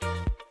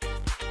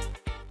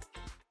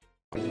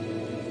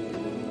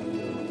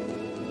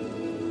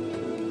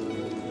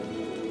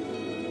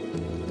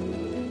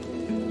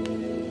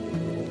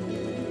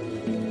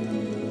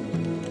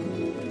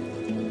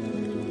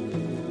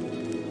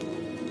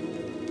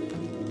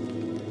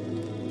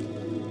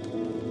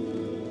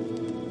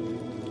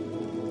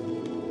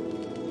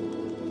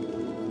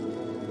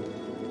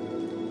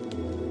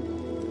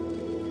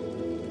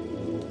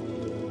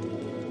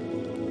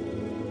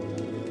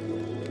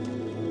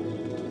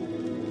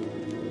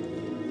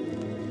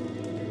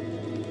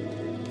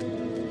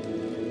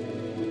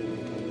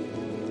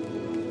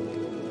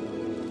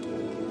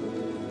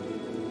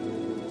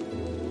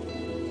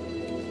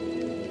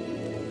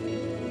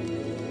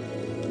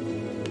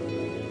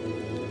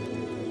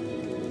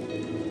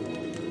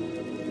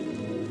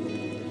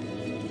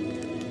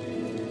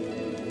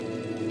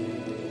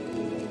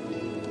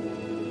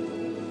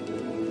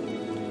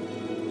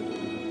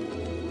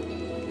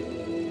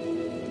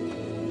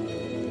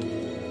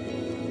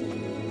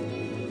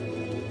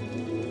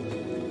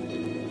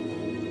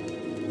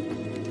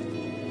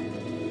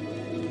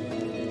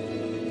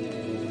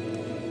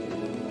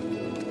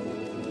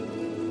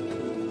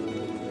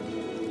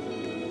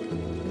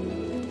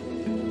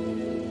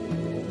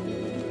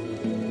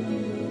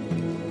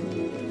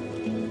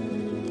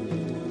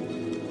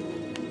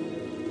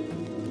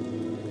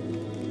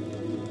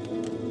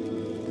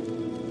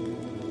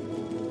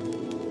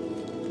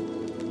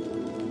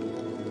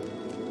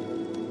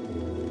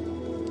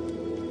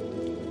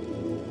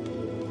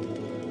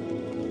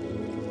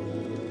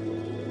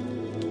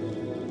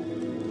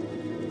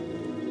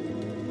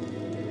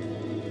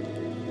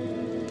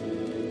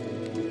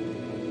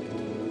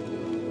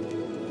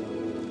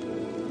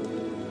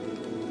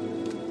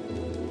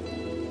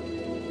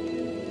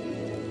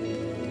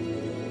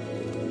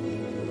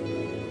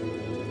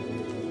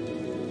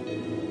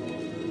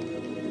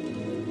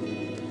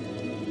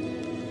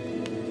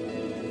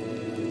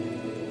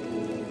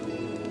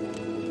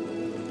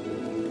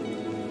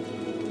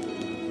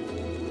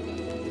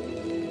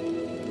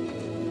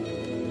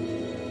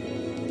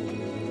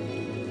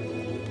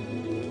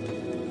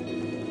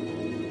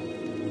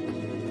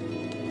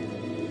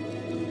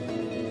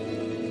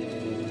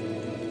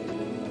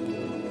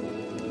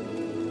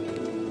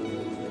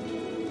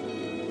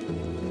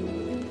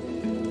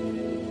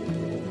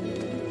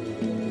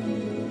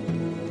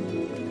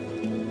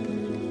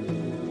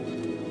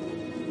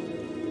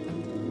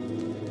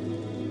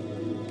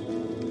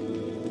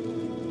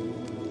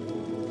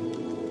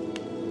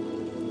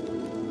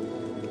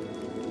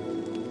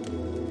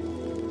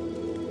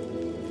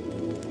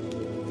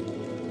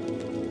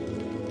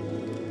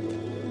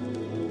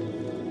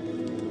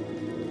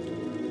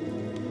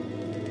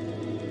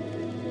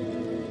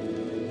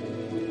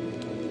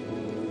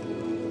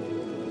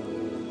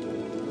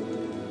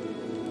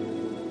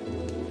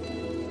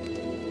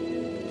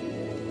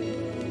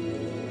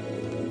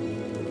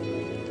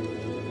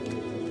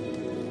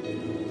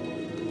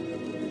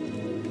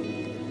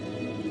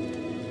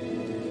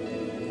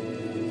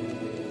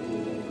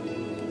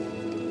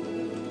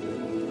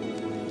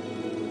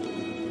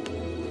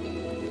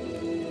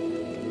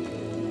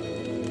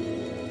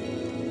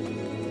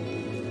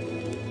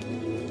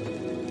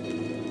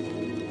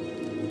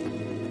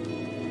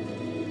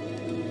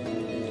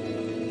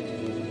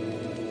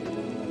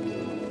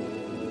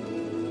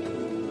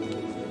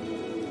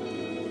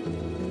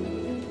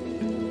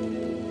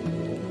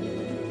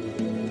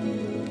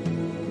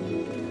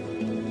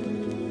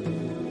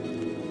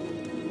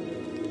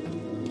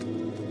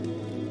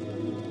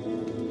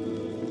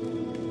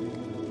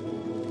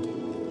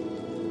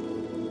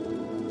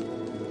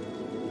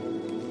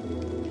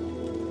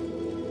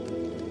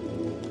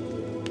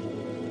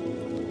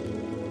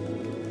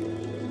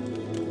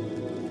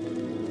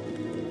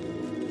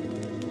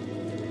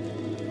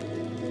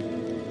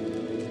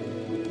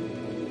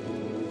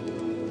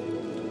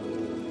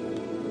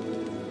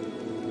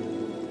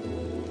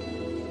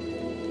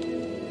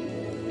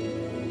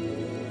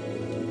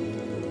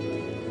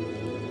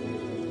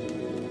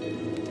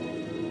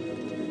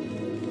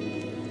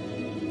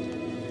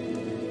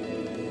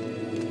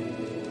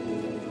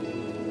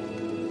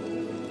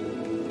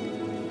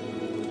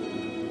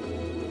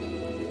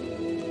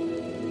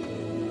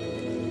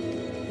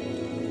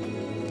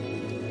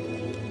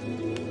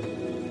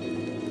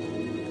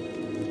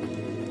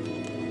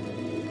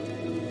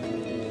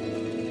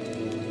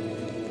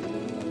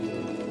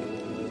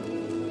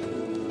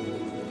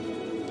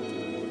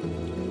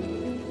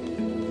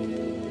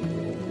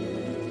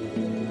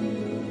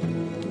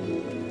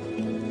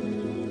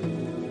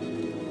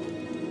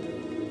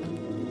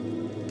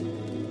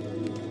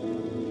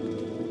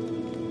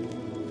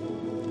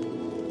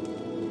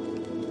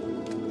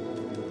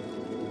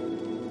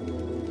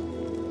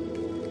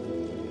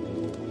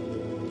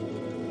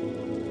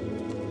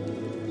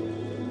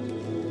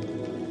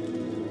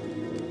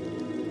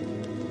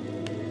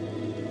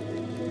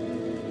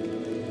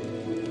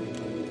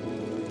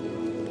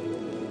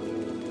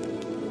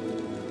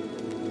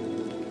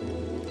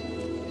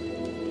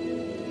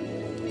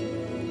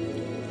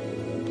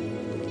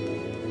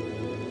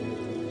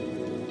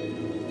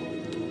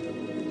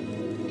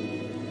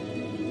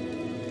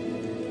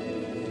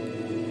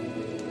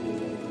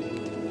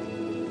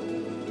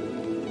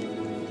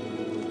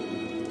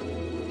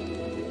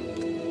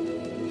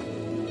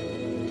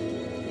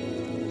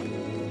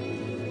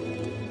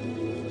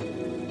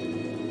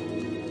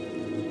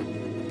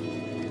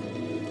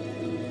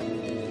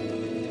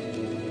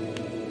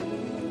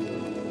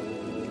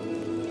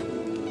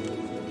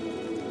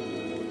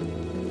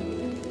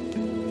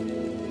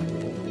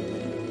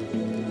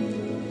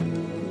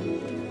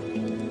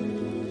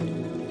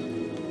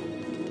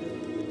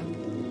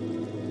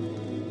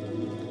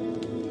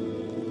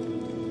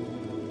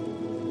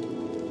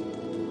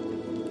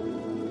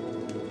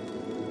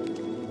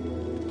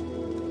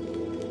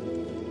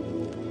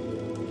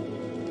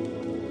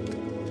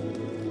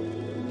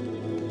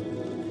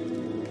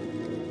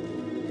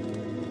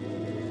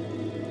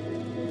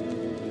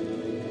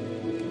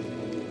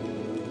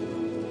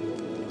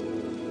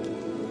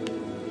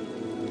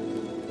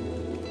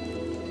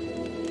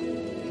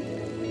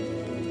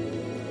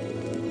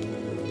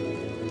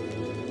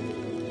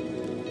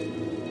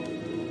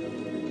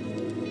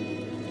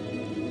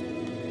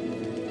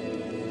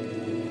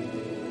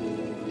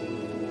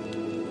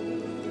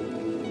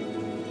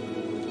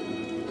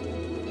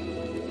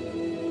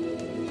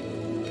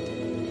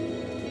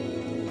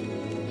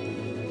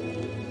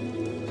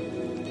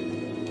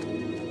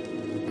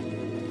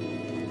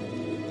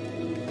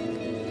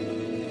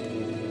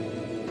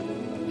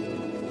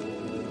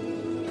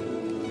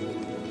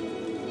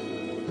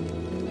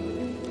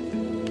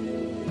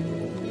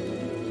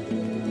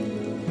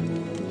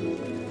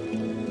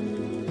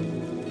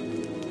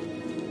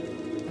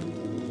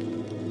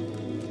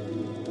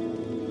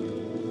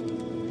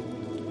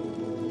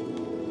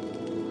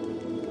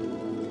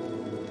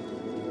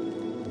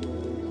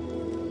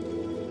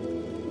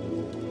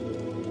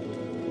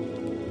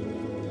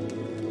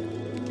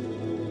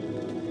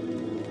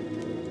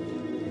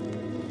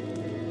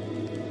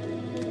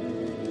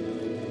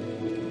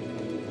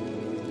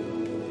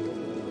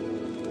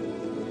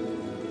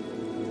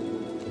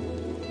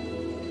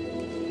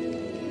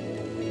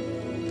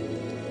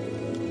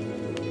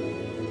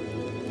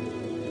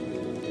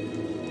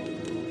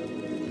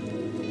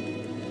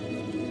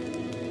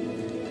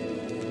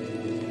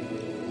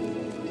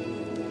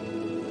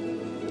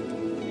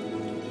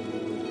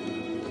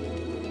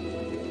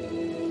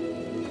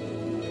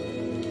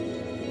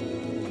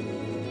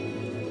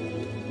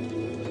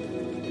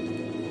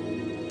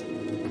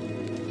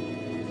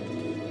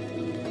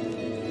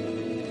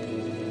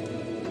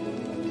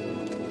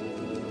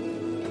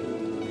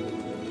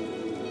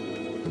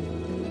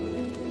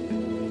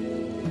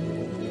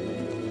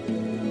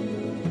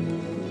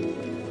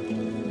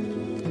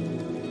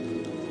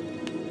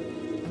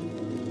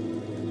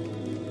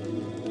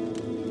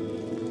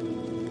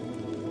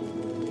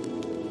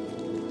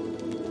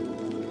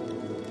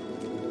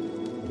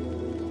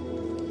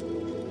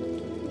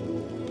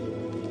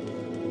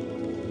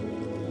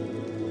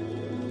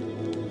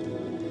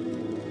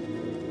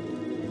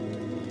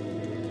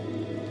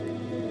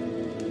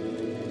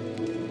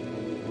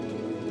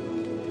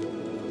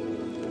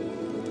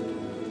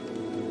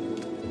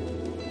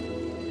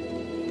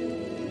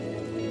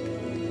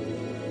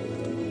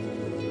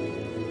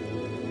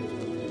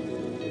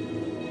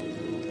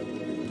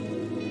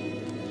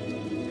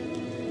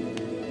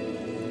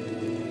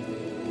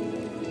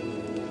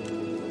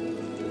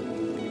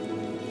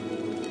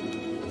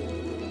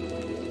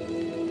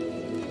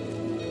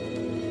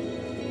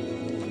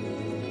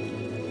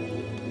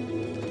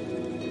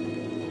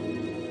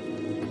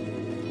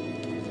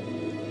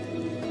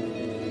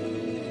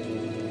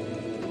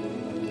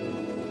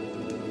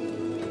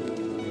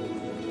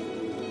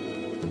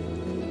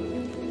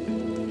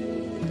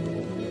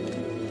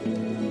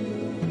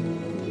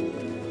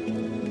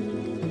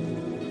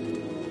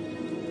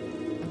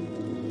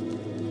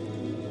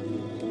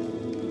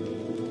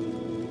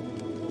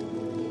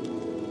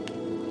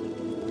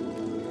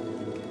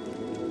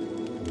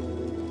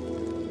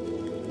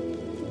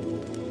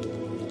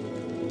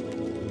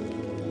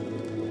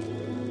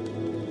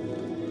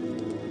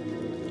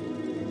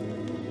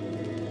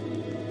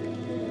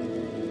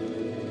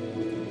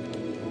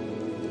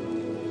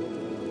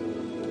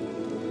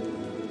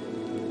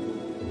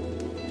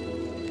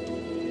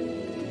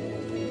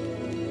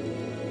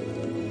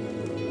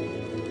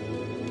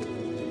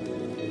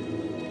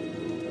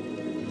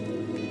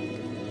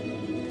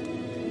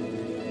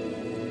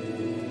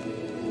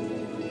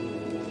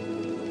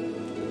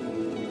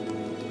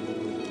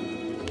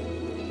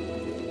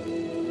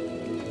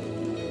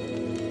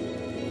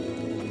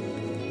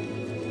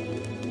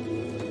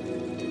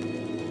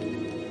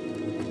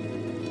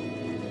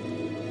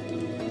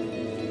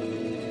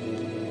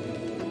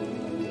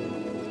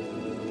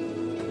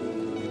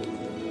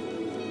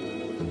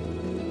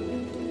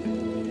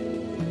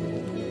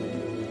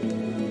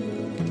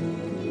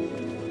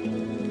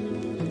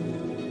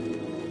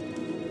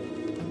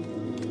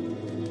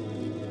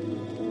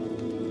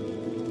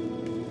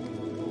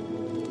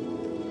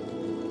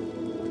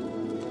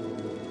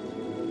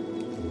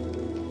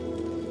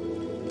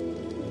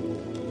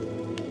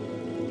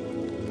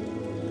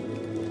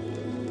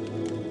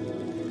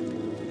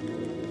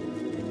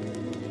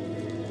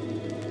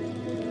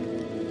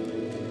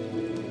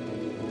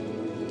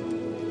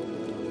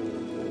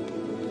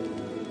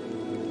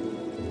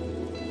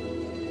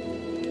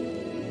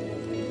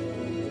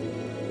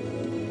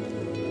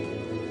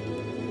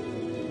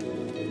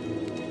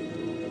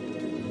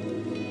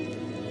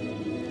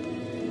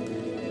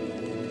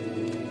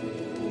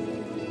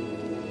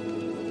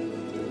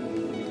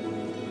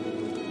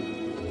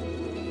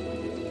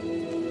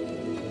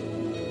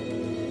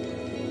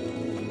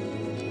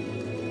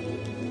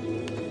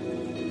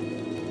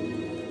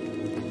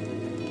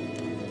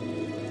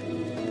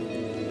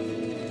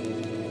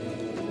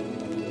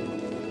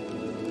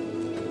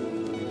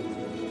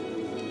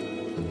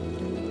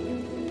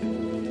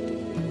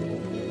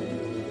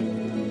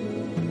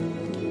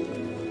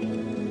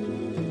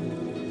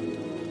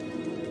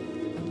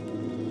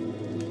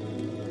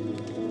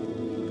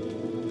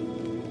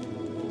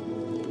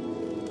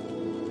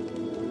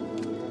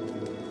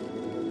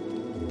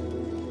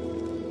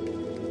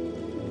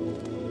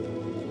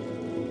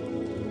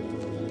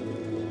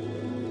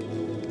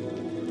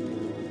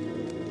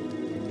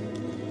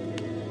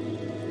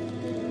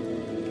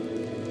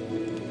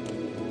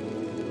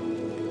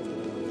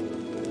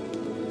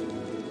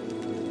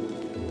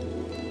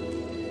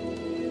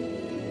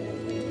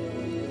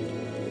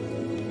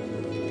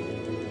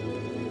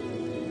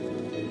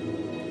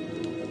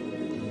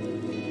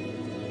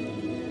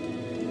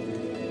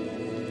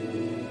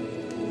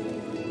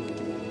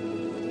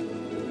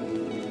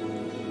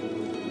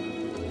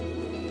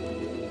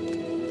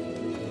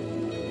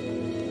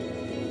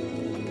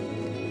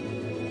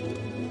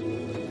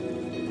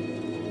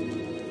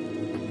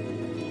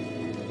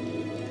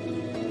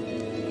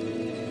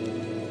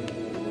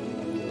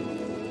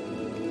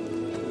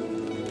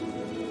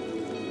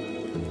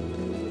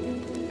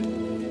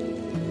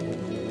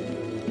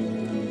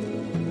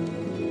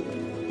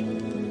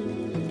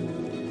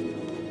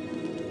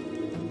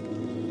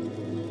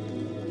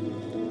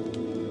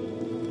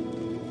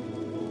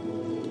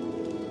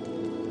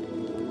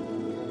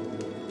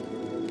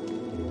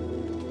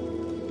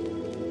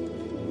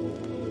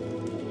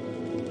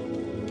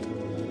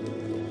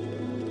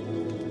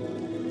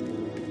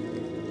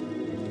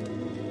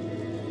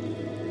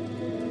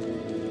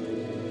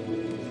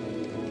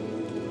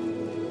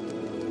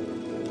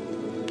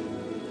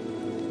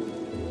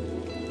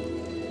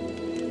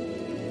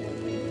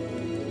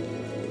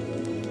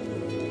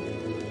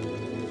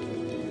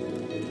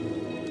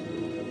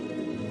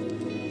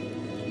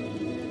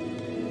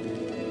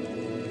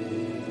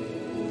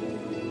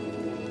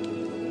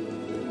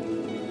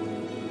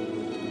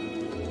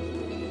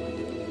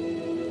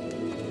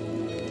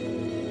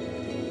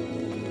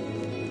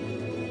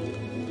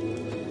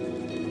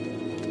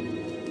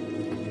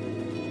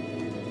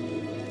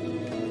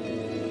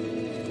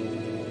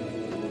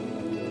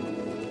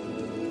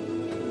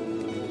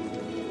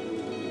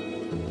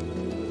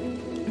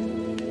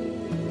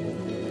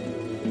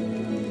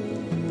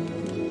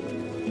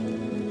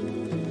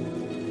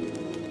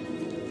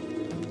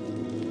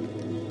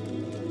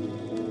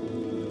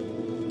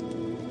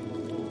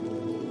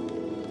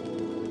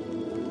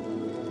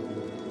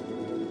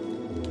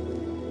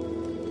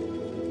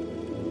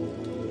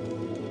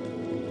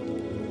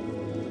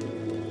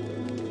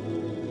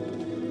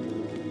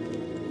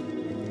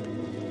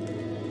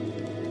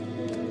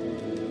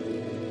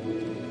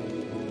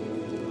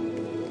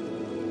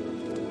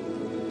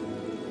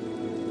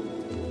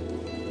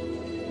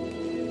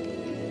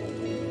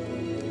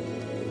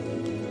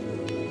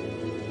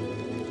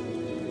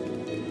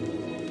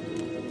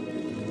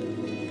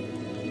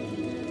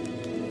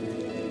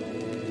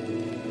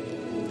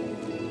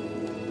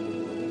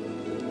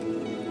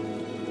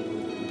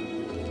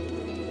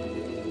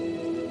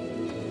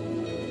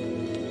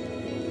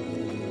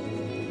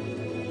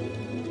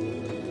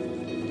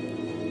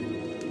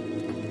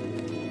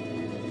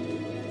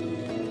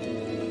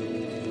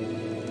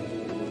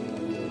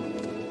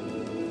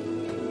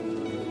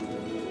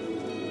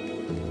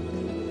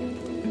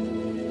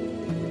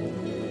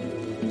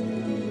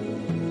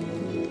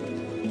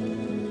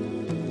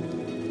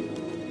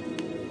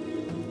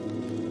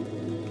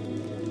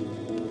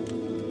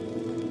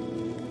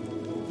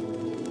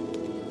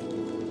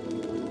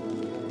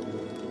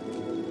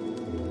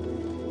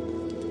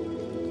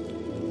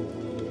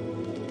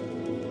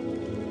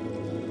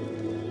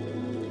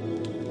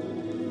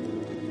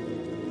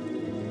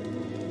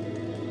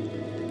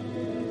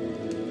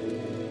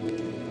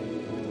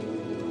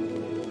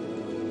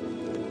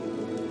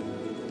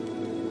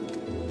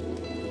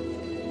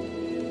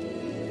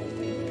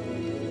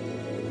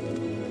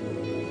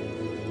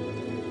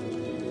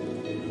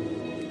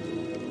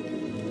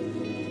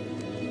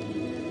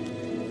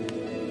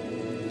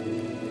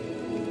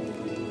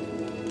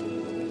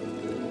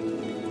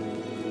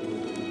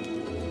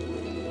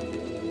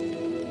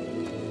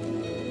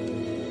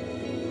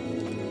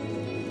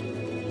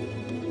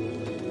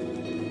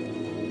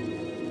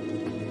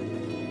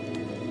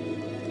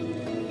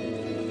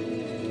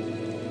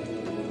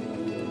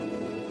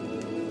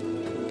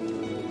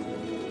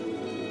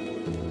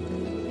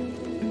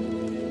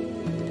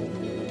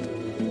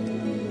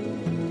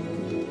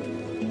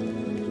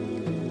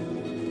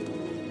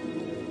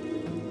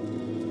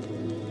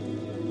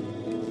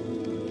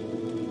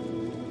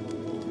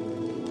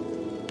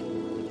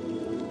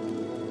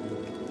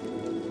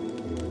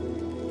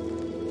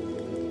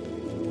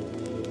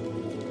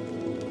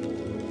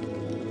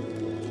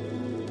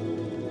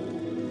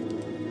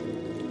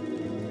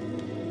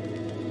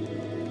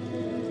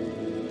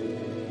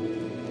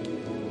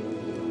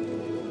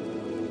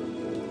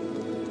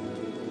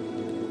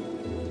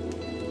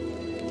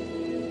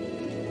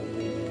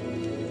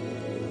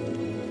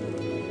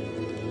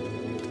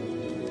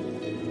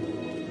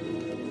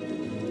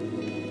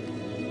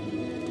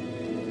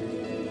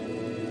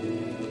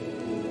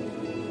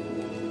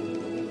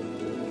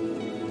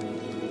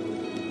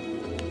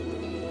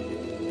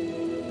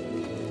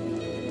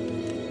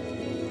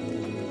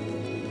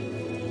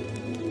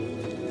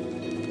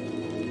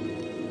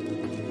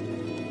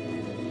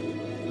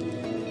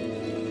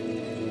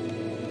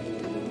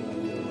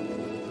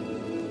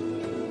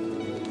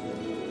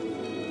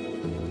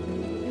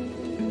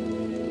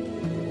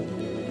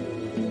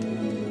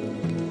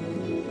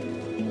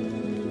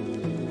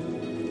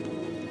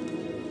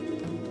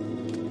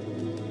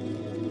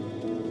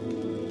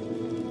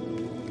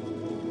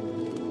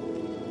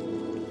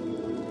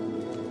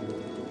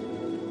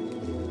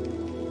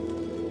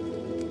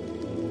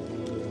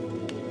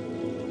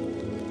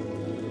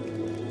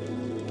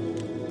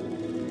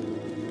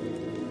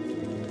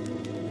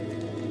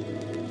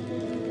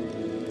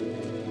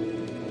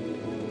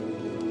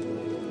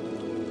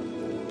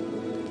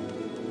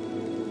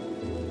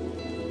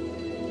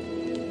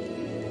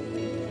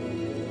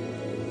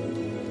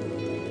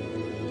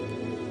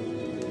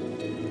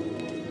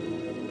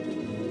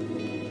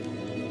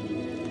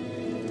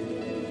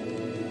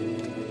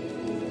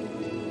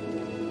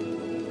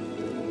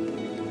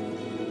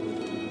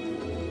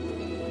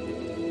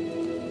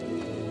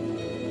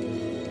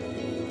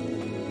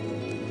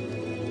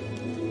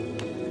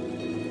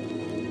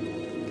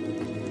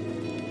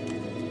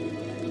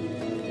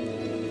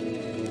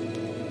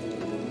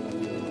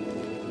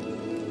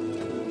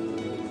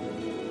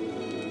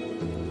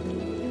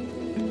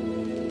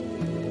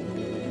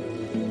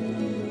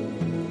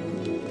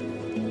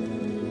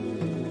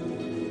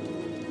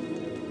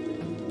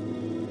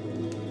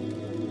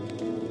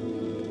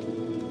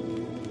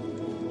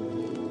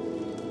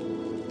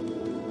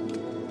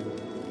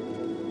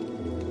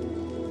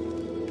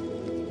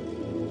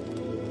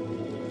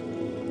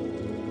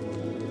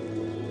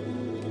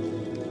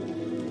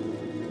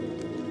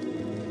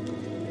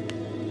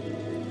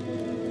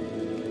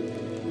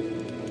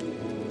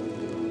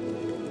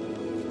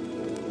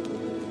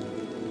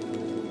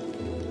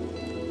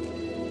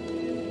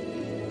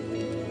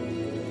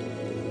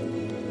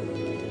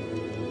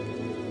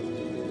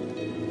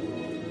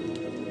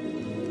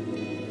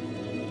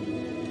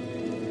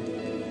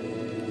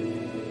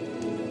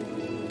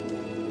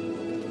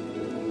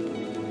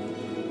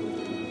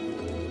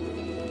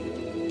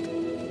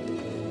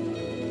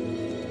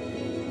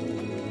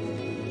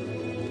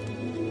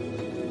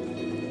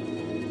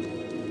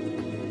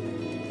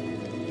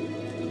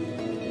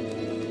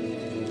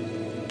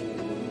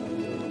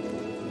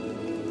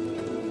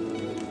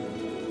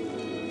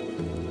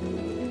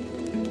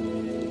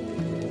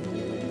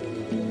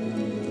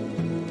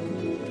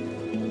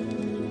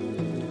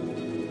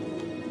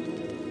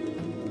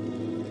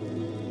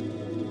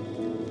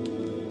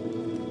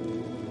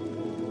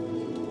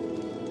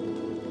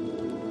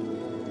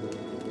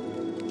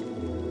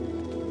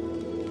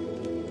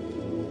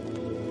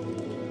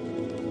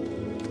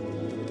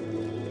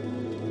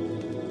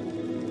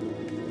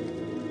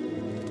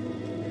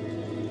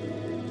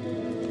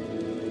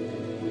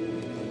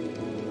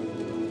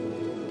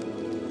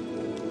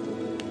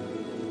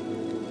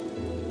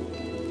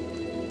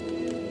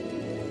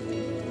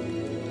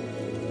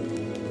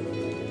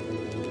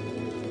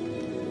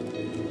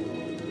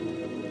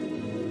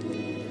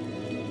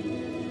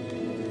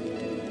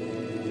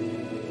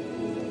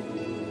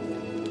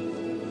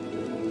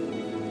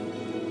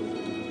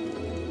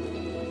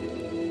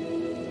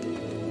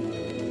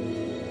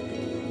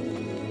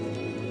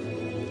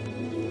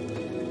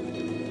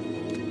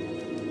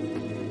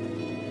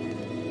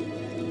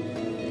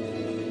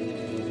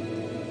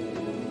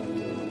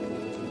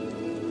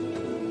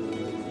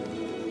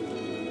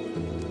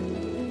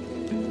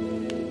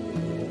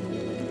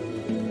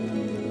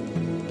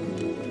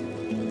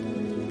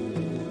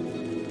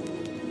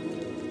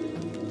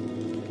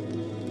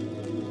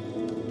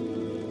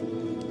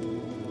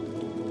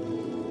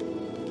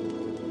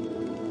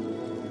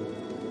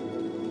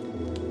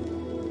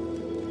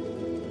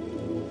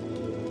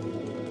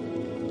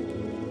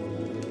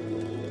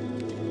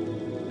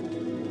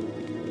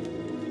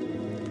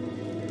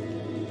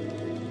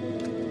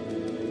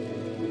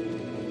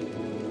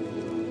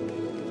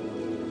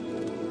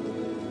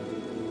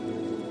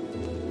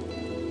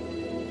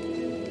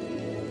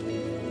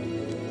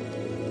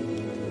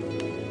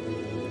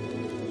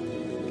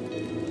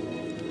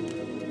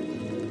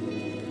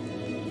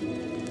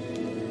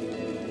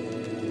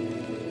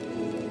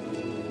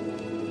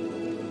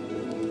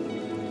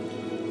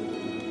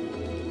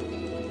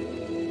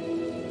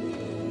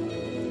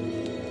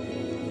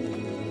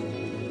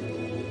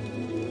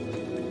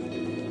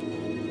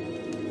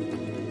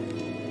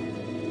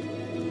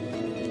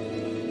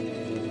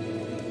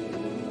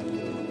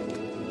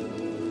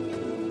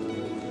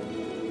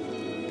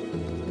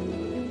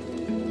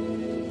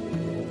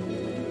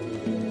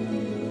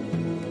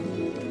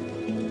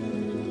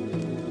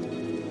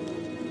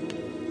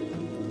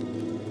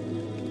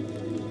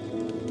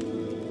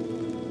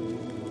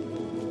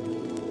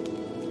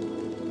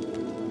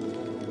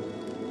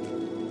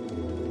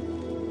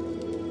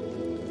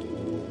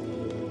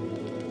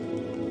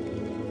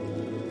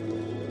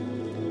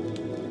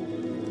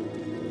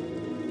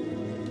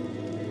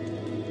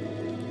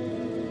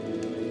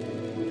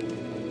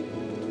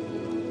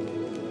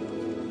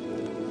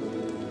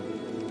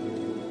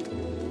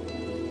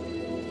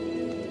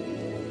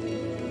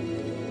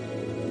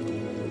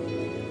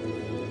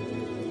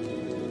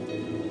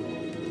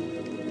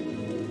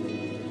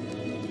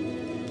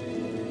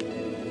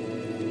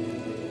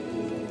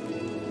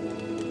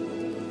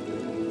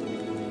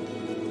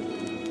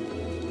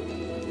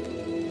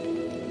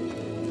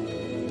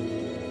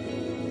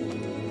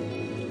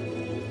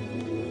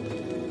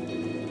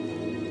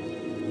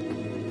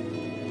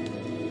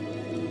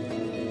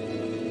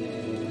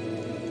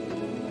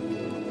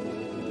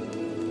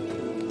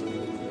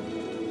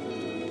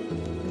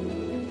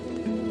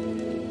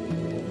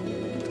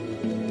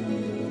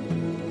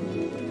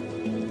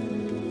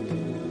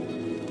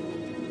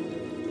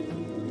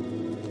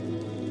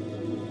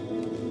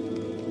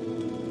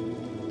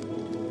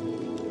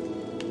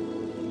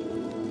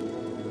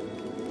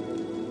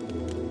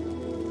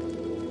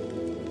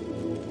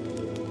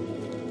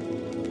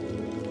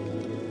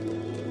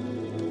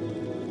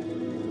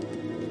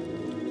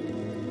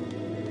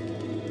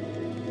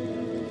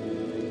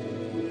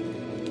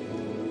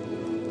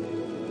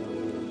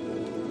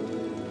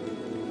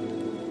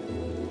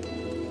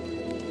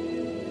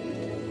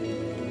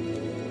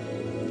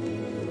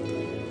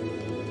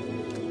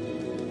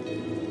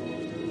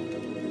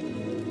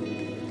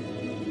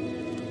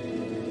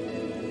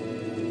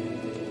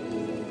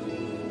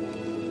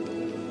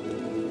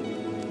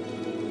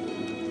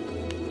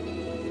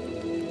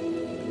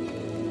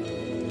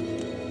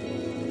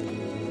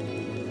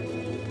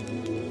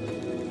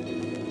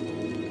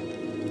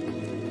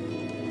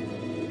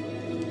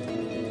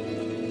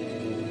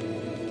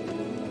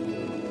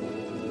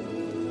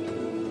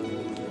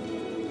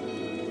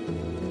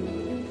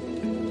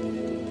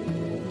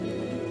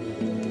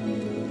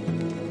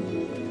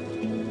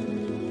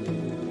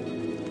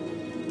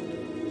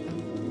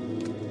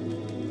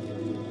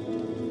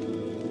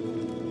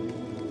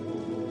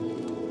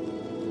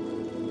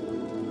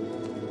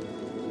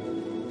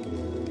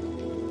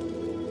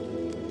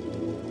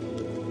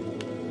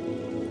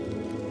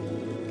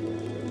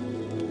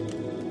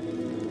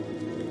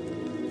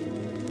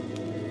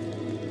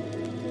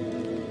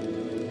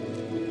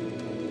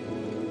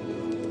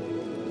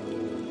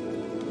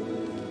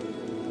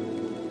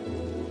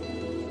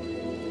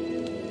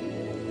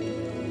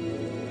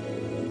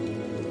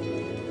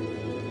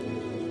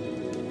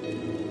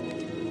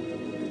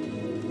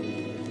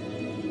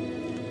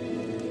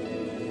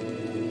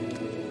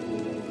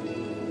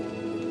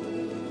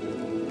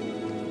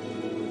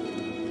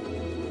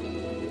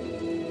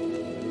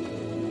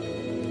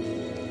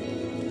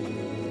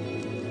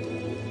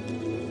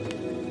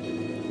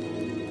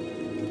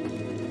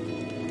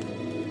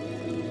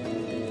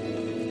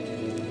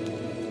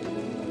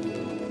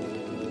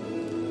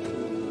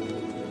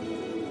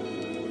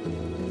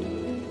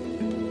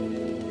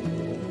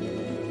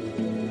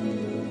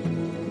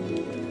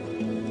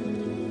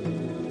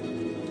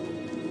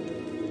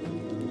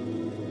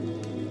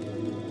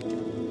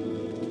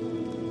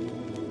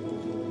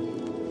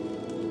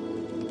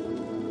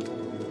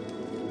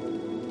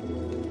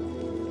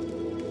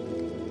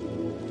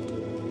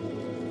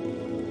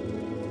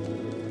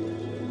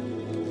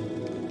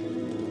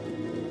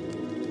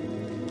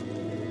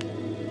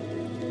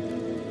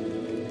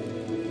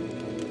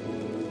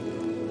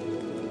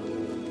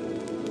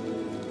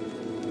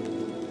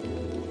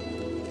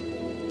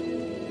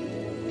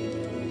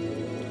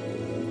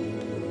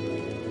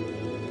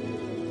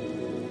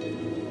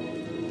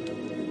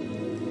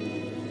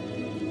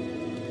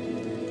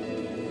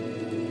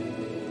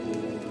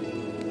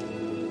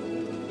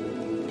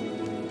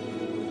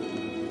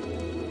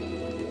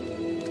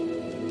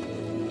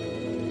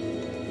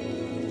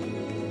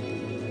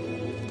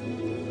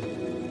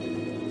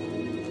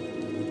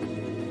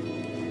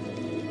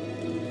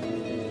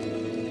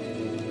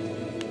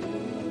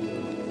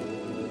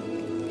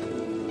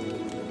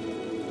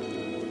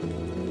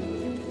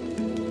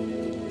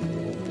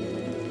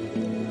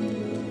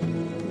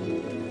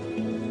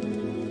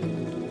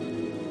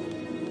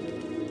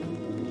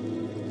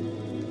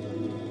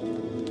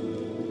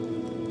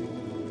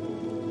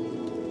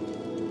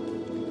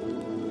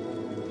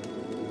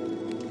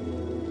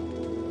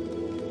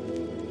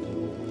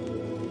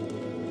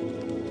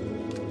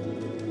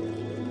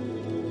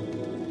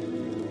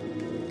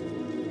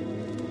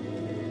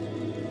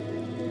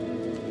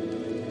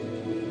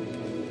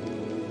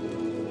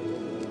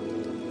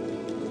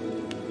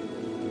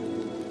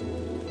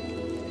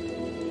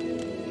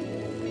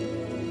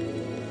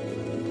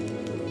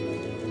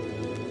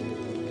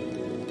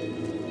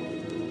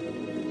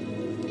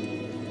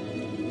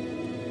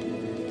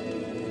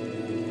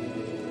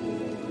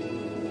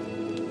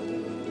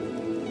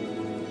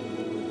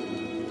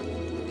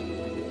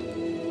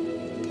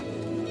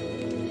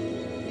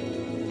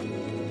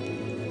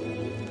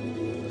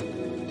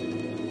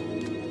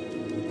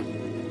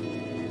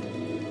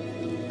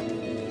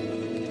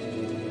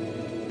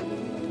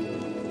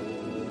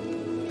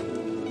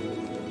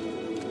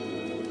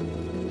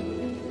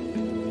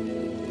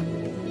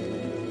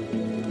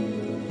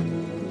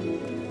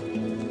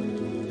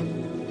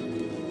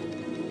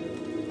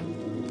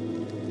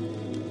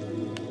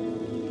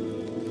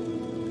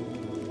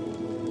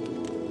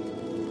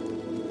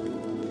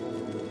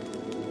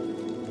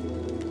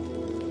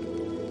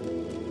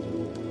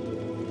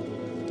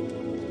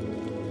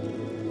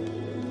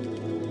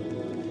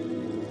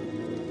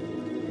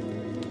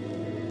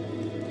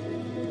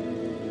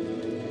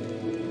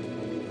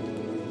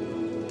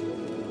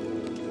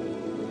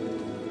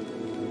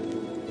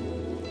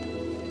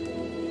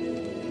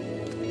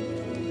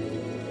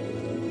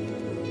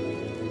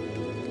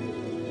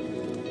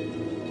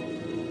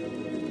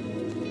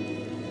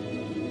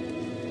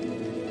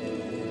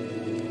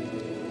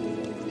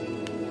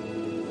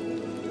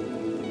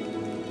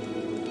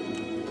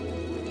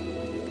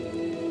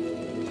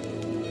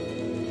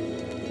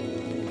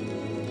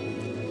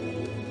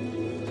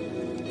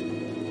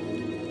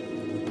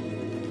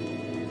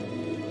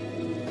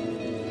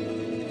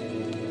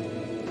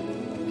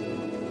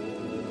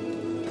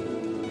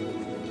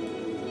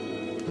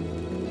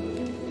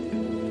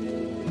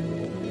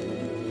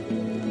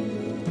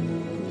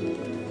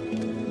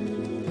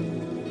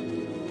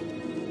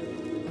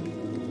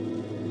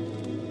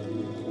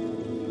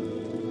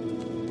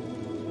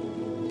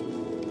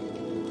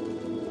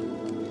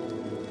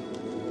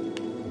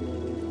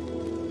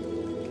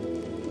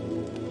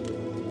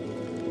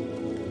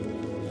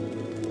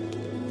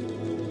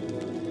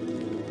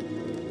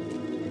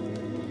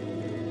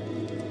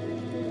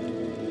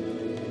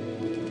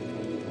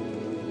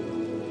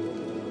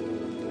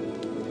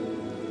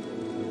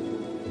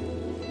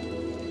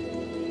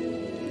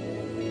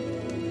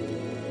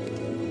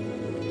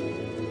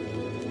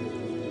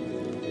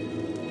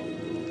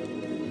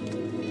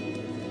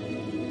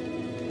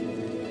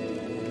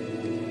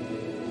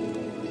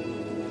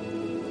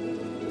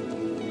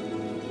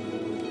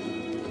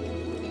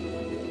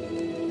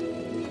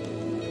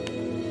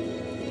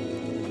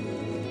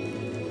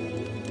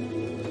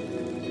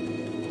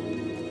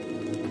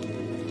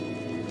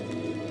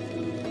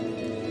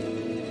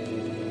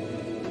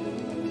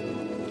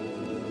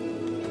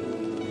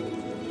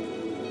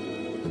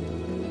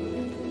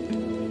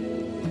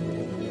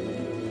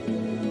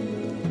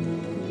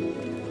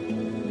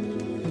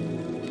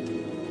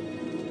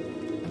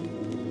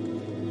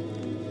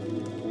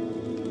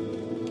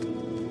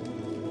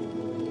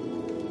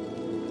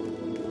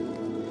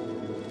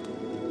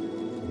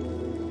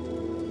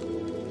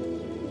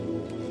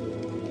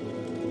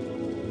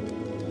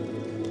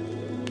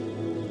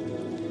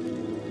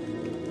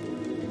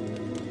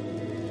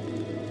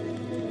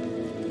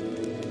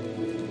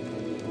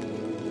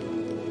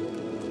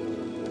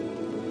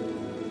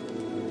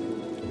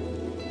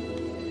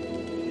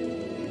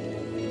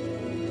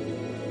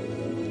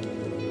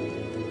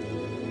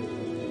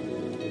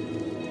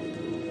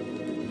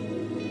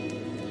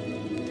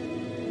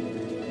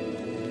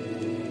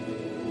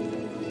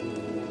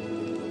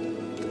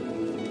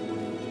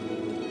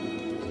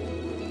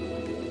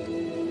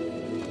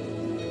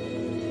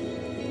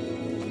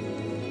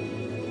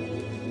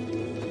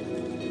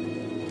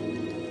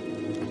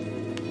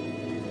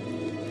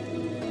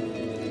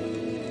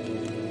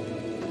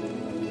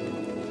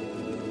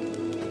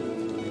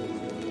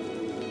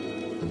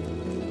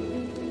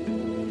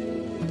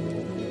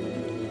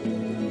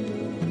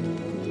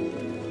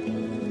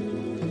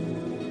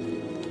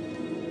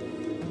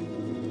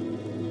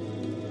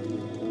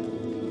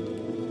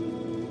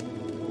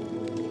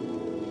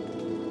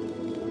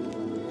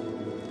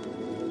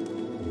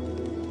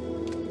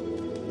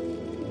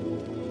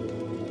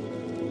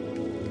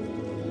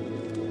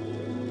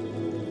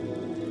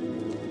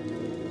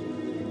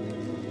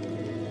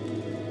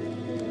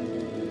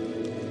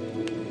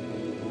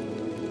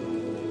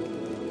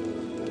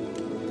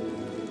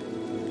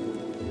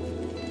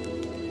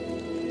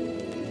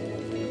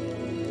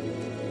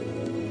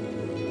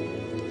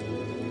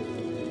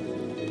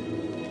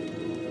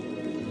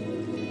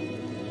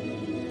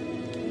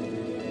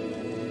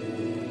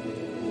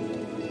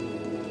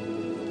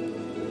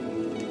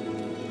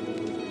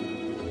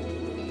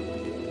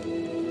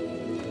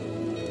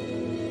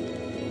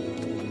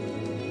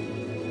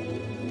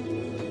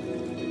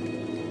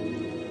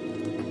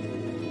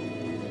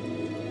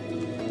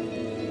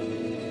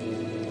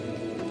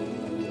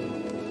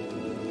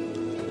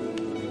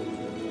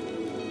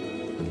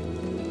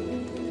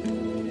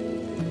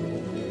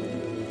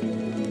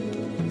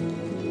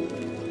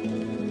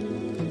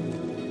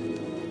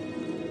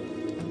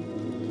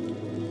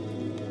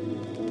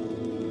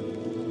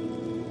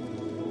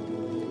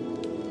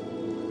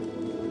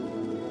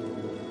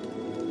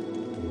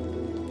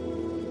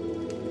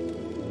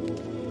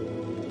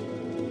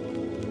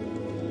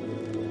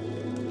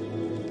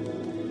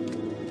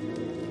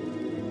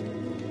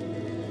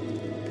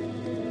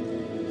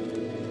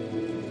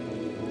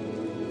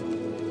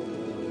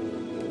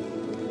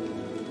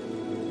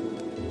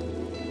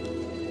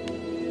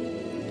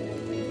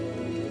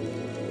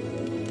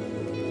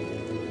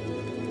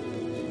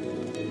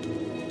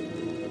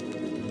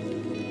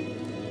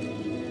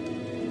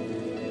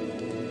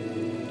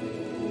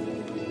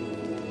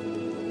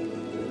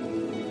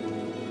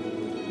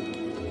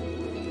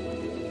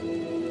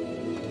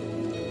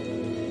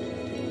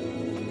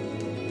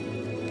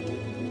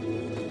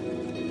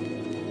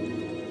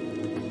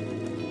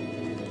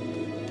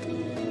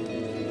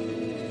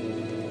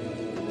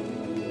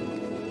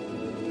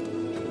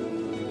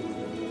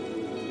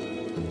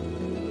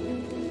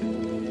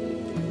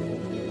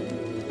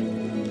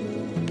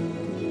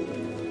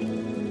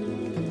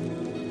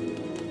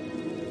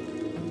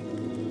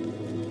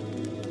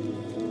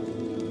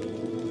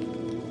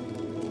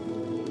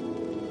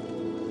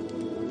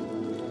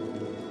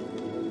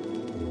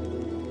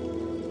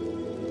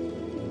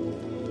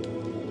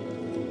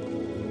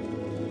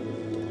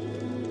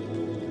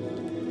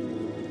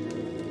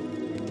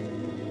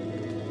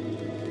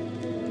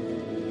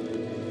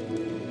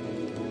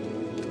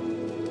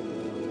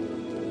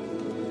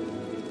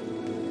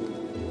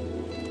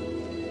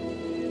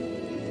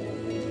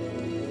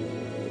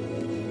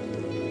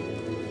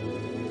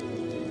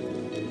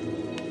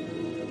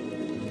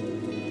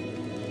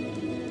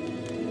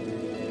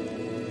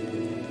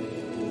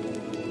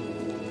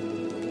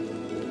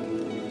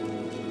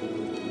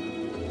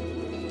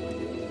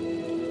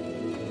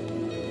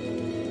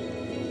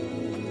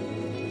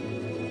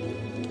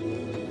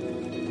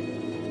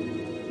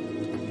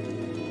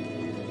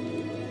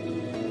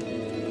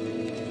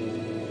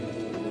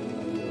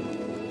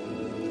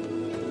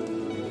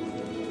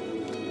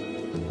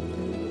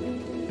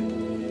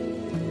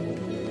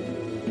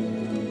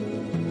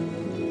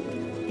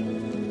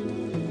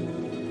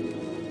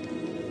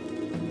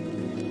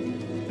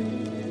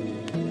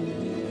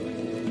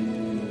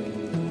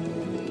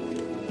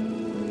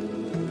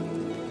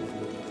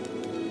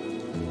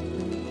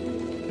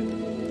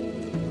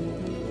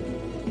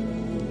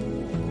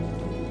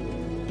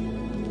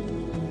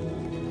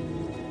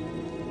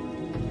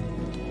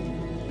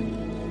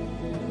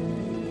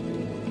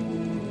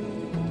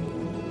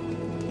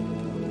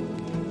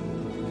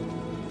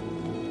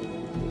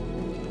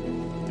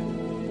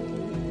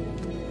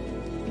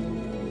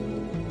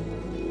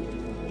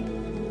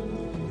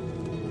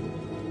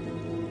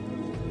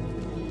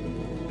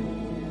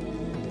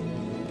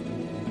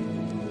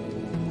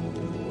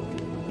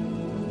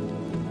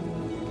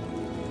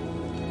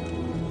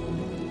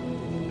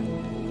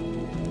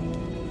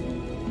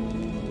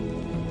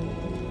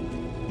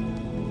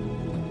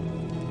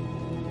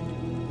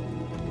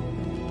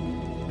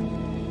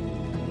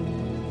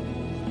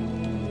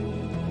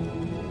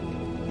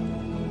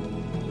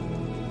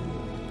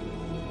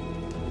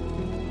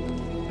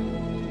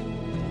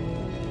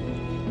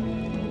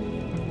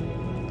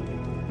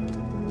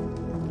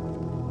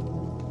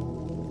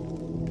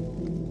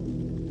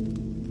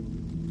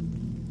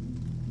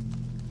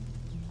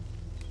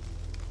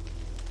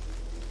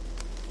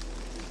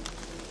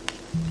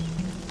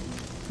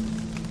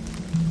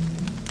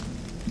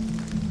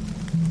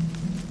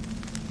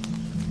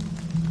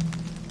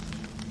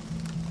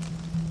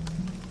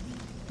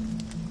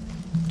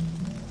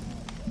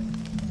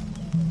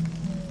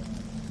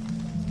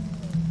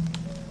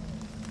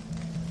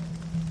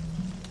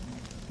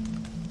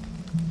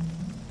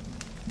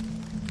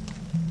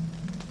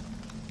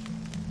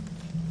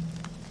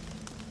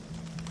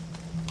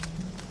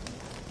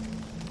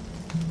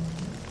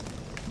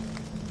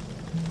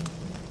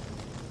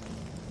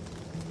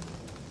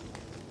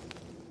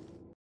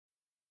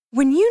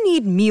 When you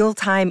need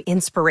mealtime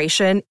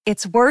inspiration,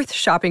 it's worth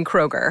shopping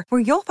Kroger,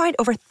 where you'll find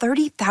over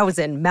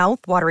 30,000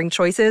 mouth-watering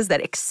choices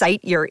that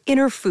excite your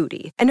inner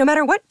foodie. And no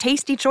matter what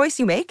tasty choice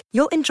you make,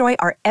 you'll enjoy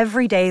our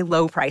everyday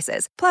low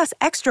prices, plus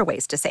extra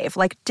ways to save,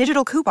 like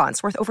digital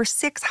coupons worth over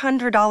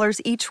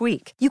 $600 each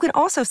week. You can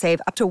also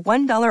save up to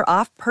 $1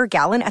 off per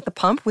gallon at the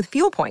pump with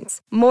fuel points.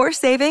 More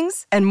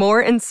savings and more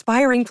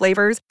inspiring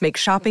flavors make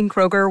shopping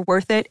Kroger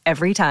worth it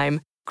every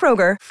time.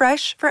 Kroger,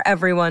 fresh for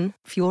everyone.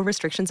 Fuel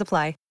restrictions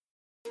apply.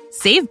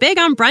 Save big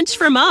on brunch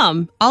for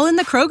mom, all in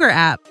the Kroger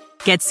app.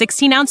 Get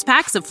 16-ounce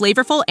packs of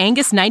flavorful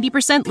Angus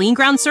 90% lean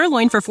ground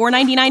sirloin for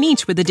 $4.99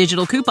 each with a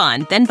digital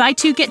coupon. Then buy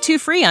 2, get 2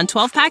 free on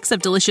 12 packs of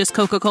delicious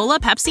Coca-Cola,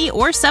 Pepsi,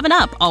 or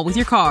 7-Up, all with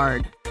your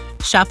card.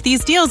 Shop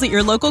these deals at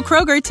your local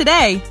Kroger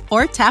today,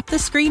 or tap the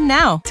screen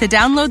now to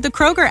download the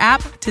Kroger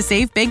app to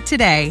save big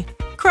today.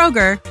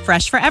 Kroger,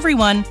 fresh for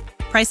everyone.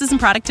 Prices and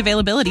product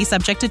availability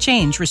subject to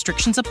change.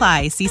 Restrictions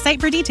apply. See site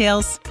for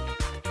details.